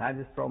 and I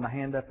just throw my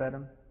hand up at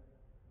them,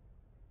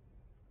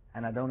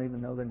 and I don't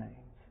even know their names.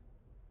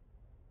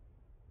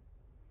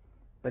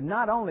 But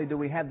not only do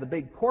we have the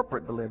big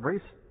corporate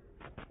deliveries,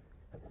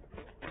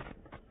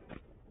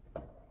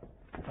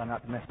 try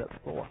not to mess up the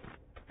floor,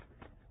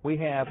 we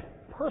have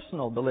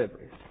personal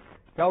deliveries.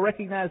 Y'all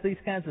recognize these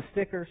kinds of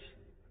stickers?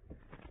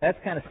 That's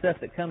kind of stuff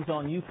that comes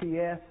on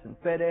UPS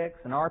and FedEx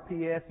and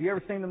RPS. You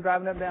ever seen them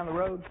driving up down the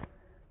road?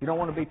 You don't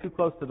want to be too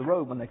close to the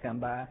road when they come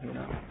by, you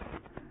know.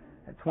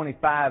 At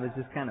 25 is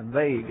just kind of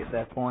vague at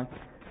that point.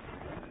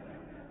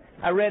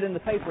 I read in the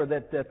paper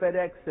that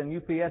FedEx and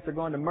UPS are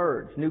going to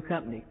merge. New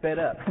company, Fed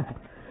Up.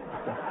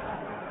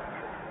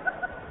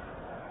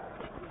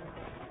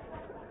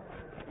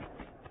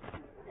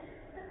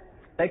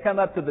 They come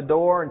up to the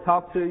door and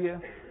talk to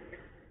you.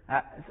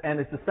 And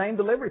it's the same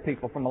delivery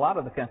people from a lot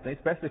of the companies,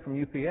 especially from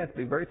UPS.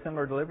 Be very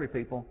similar delivery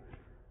people.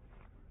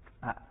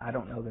 I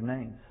don't know their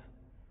names.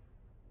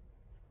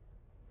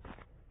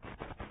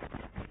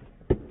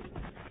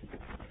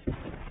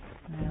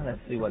 Now let's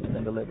see what's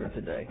been delivered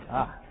today.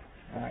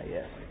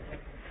 Yes.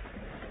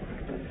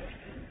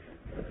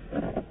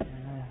 Let's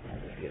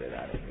get it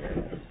out of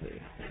here. Let's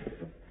see.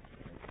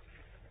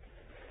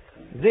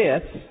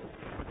 This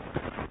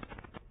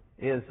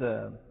is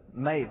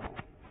mail.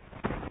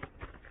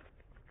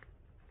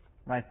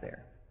 Right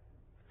there.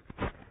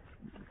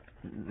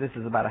 This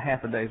is about a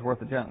half a day's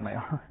worth of junk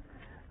mail.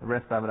 The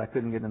rest of it I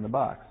couldn't get in the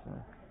box.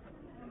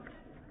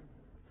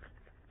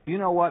 Do you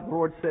know what the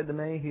Lord said to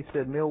me? He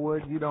said,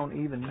 Millwood, you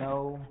don't even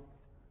know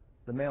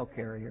the mail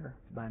carrier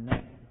by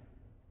name.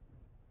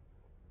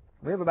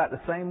 We have about the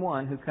same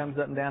one who comes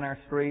up and down our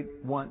street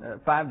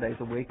 5 days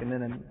a week, and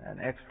then an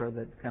extra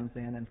that comes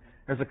in. And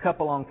there's a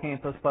couple on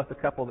campus, plus a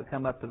couple that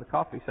come up to the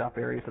coffee shop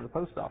area to the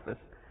post office.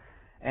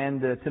 And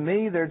to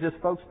me, they're just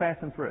folks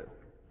passing through.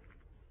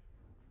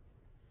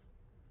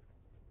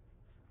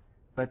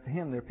 But to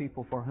him, they're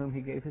people for whom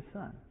he gave his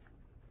Son.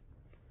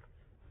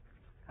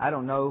 I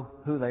don't know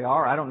who they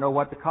are. I don't know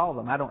what to call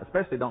them. I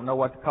especially don't know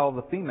what to call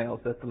the females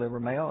that deliver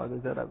mail.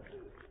 Is that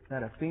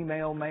a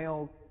female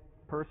male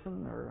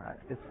person? Or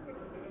it's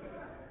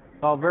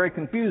all very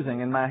confusing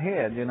in my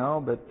head, you know.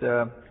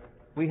 But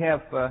we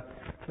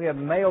have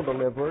mail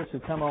deliverers who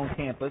come on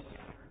campus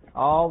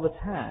all the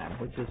time,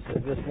 which is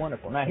just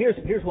wonderful. Now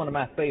here's one of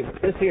my favorites.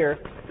 This here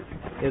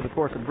is, of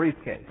course, a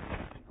briefcase,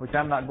 which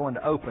I'm not going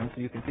to open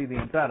so you can see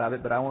the inside of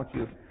it, but I want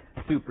you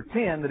to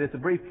pretend that it's a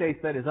briefcase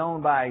that is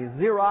owned by a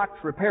Xerox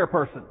repair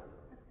person.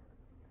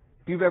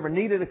 If you've ever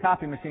needed a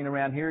copy machine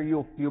around here,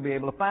 you'll be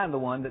able to find the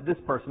one that this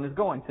person is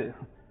going to.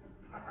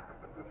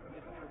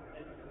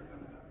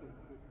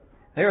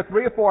 There are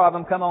 3 or 4 of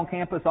them come on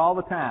campus all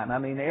the time. I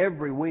mean,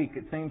 every week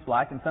it seems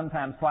like, and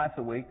sometimes twice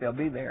a week they'll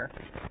be there.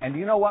 And do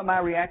you know what my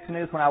reaction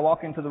is when I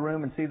walk into the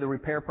room and see the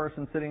repair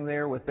person sitting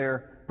there with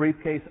their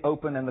briefcase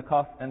open and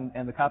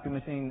the copy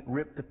machine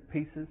ripped to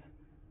pieces?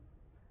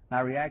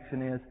 My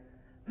reaction is,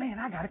 man,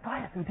 I got a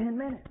class in 10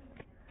 minutes.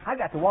 I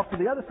got to walk to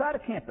the other side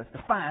of campus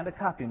to find a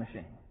copy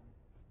machine.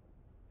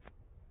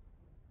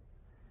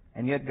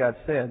 And yet God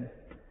said,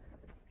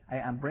 hey,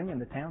 I'm bringing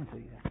the town to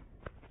you.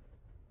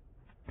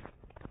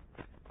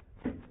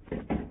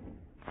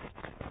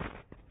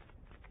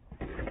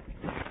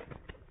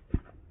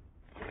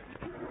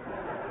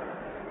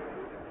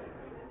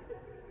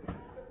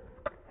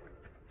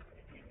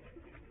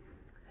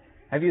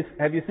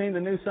 Have you seen the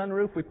new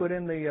sunroof we put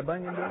in the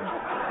Bunyan building?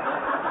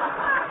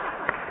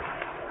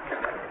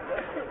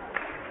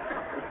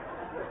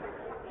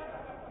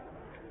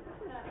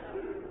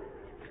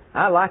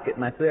 I like it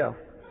myself.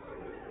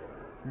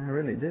 I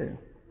really do.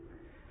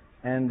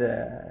 And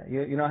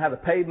you know how the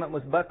pavement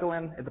was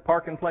buckling at the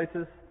parking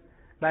places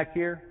back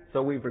here?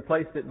 So we've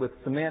replaced it with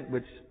cement,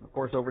 which, of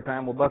course, over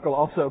time will buckle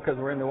also because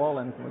we're in New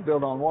Orleans and we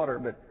build on water.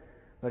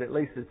 But at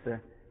least it's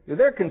there.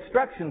 There are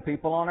construction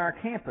people on our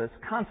campus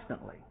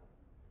constantly.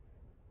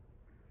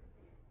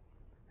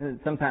 And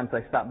sometimes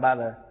they stop by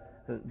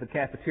the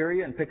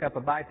cafeteria and pick up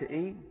a bite to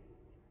eat.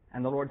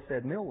 And the Lord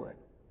said, Millwood,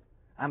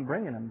 I'm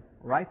bringing them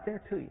right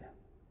there to you.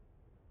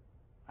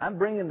 I'm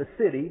bringing the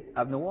city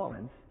of New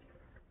Orleans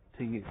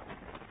to you.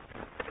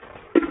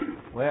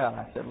 Well,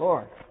 I said,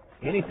 Lord,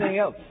 anything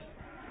else?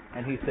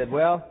 And he said,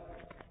 well,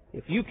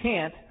 if you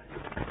can't,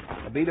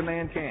 a beat a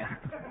man can.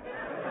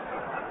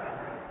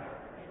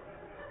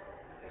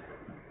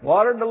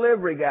 Water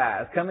delivery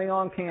guys coming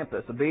on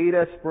campus,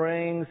 Abita,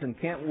 Springs, and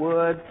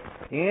Kentwood.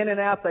 In and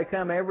out they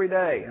come every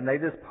day, and they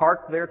just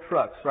park their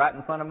trucks right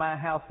in front of my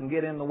house and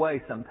get in the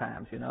way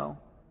sometimes, you know.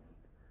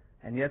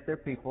 And yet they're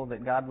people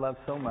that God loves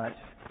so much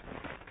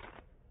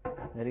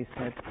that He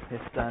sent His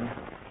Son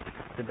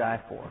to die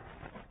for.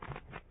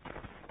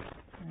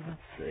 Let's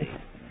see.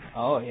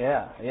 Oh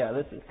yeah.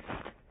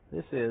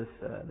 This is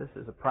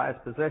a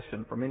prized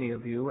possession for many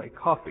of you, a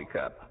coffee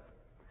cup.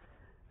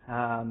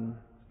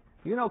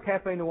 You know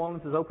Cafe New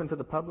Orleans is open to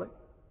the public?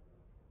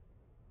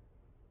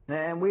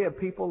 And we have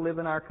people live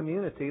in our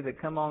community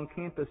that come on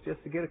campus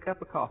just to get a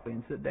cup of coffee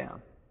and sit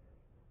down.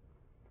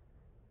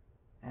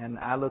 And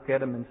I look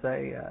at them and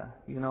say,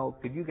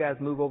 could you guys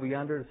move over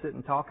yonder to sit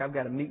and talk? I've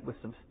got to meet with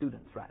some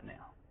students right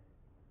now.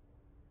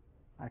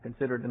 I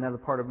consider it another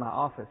part of my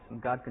office,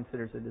 and God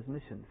considers it His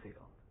mission field.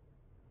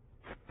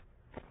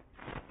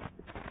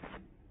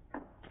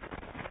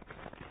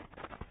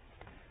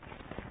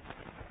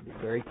 Be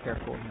very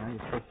careful. You're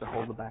supposed to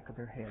hold the back of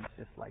their heads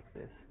just like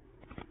this.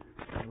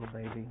 Little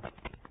baby.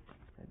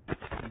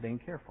 I'm being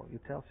careful. You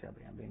tell Shelby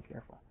I'm being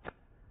careful.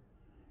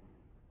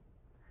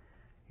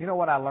 You know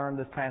what I learned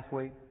this past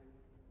week?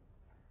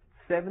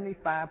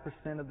 75%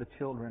 of the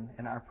children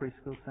in our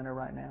preschool center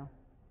right now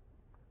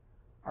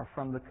are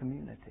from the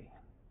community.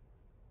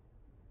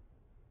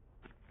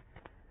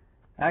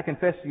 I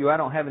confess to you, I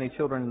don't have any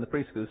children in the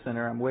preschool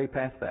center. I'm way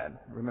past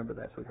that. Remember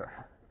that, sweetheart.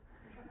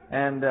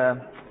 And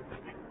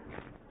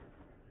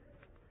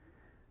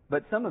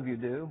but some of you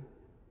do.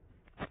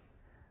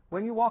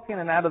 When you walk in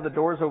and out of the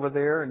doors over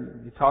there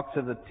and you talk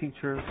to the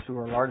teachers who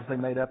are largely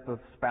made up of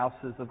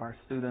spouses of our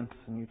students,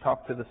 and you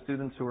talk to the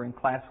students who are in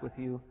class with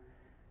you,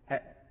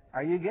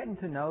 are you getting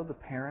to know the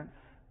parents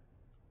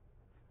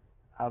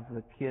of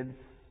the kids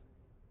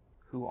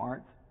who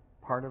aren't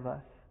part of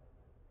us?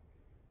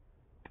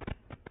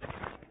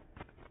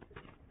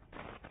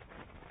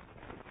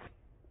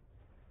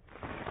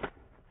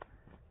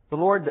 The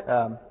Lord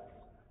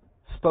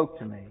spoke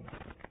to me.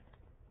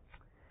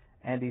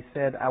 And He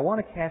said, I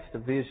want to cast a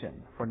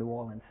vision for New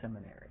Orleans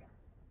Seminary.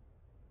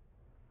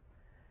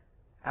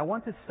 I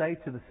want to say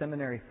to the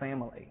seminary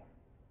family,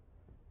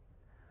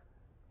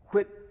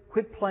 quit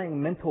quit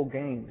playing mental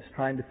games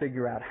trying to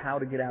figure out how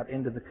to get out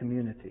into the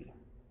community,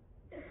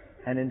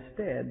 and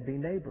instead be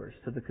neighbors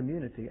to the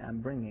community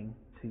I'm bringing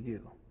to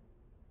you.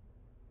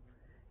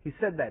 He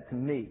said that to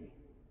me.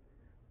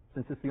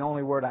 Since it's the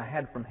only word I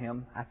had from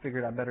him, I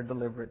figured I better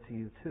deliver it to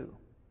you too.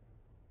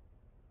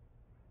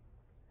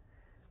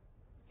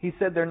 He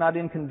said they're not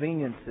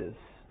inconveniences.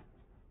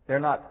 They're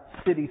not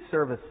city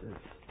services.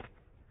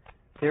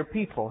 They're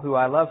people who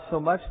I love so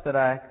much that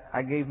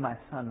I gave my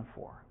son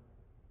for.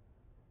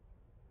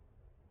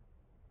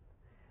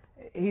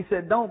 He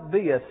said, don't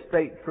be a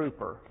state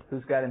trooper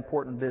who's got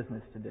important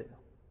business to do.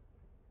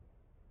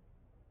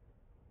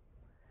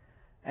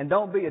 And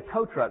don't be a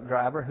tow truck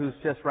driver who's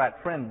just right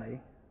friendly,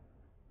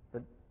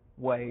 but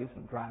waves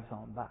and drives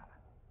on by.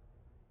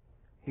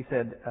 He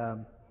said,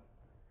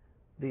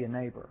 be a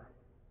neighbor.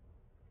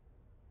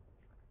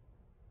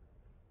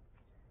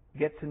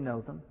 Get to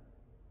know them.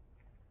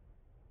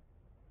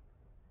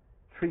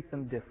 Treat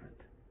them different.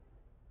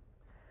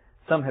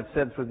 Some have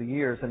said through the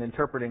years in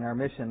interpreting our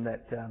mission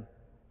that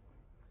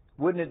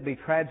wouldn't it be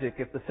tragic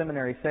if the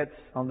seminary sits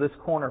on this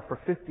corner for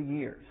 50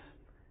 years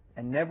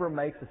and never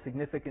makes a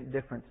significant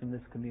difference in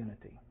this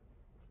community?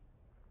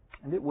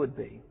 And it would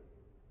be.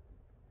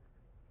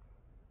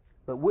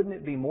 But wouldn't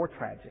it be more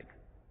tragic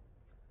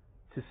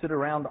to sit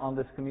around on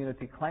this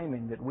community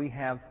claiming that we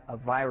have a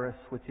virus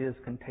which is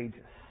contagious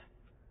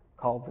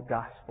called the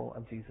gospel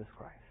of Jesus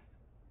Christ?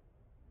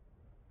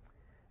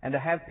 And to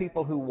have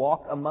people who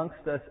walk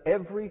amongst us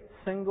every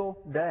single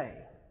day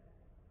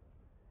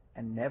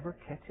and never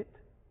catch it?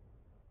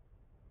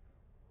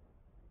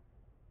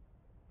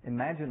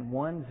 Imagine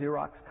one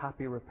Xerox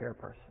copy repair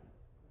person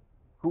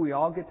who we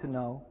all get to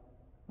know,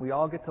 we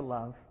all get to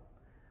love,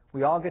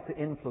 we all get to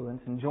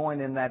influence and join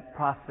in that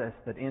process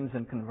that ends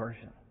in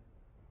conversion.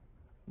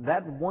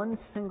 That one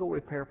single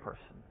repair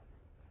person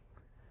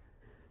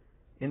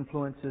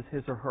influences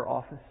his or her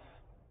office,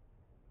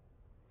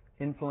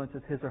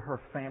 influences his or her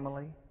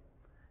family,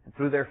 and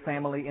through their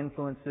family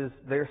influences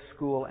their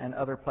school and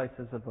other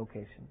places of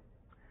vocation.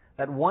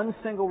 That one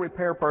single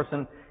repair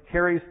person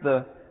carries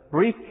the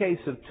briefcase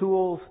of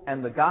tools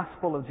and the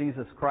gospel of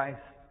Jesus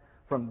Christ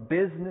from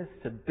business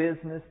to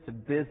business to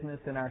business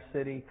in our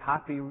city,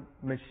 copy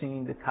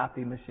machine to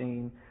copy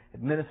machine,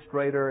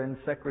 administrator and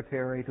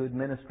secretary to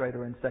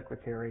administrator and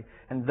secretary.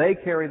 And they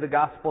carry the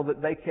gospel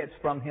that they catch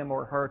from him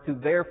or her to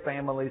their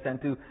families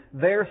and to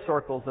their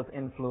circles of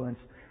influence.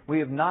 We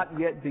have not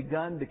yet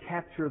begun to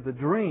capture the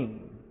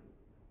dream.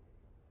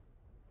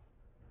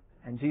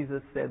 And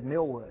Jesus said,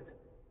 Millwood,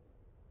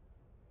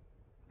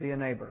 be a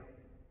neighbor.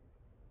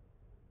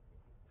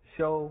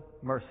 Show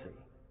mercy.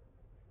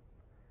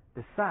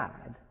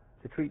 Decide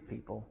to treat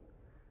people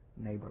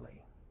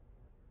neighborly.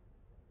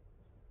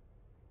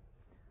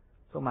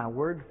 So my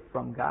word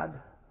from God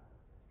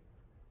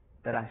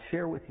that I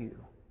share with you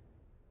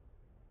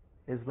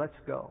is let's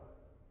go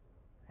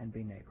and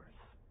be neighbors.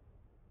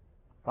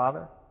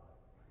 Father,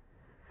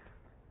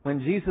 when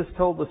Jesus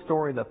told the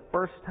story the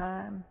first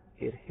time,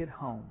 it hit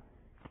home.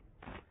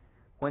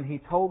 When He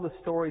told the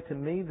story to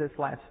me this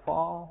last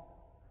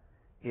fall,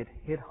 it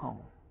hit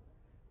home.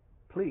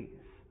 Please,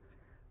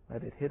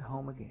 let it hit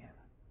home again.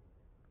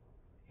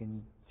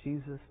 In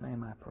Jesus'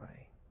 name I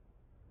pray.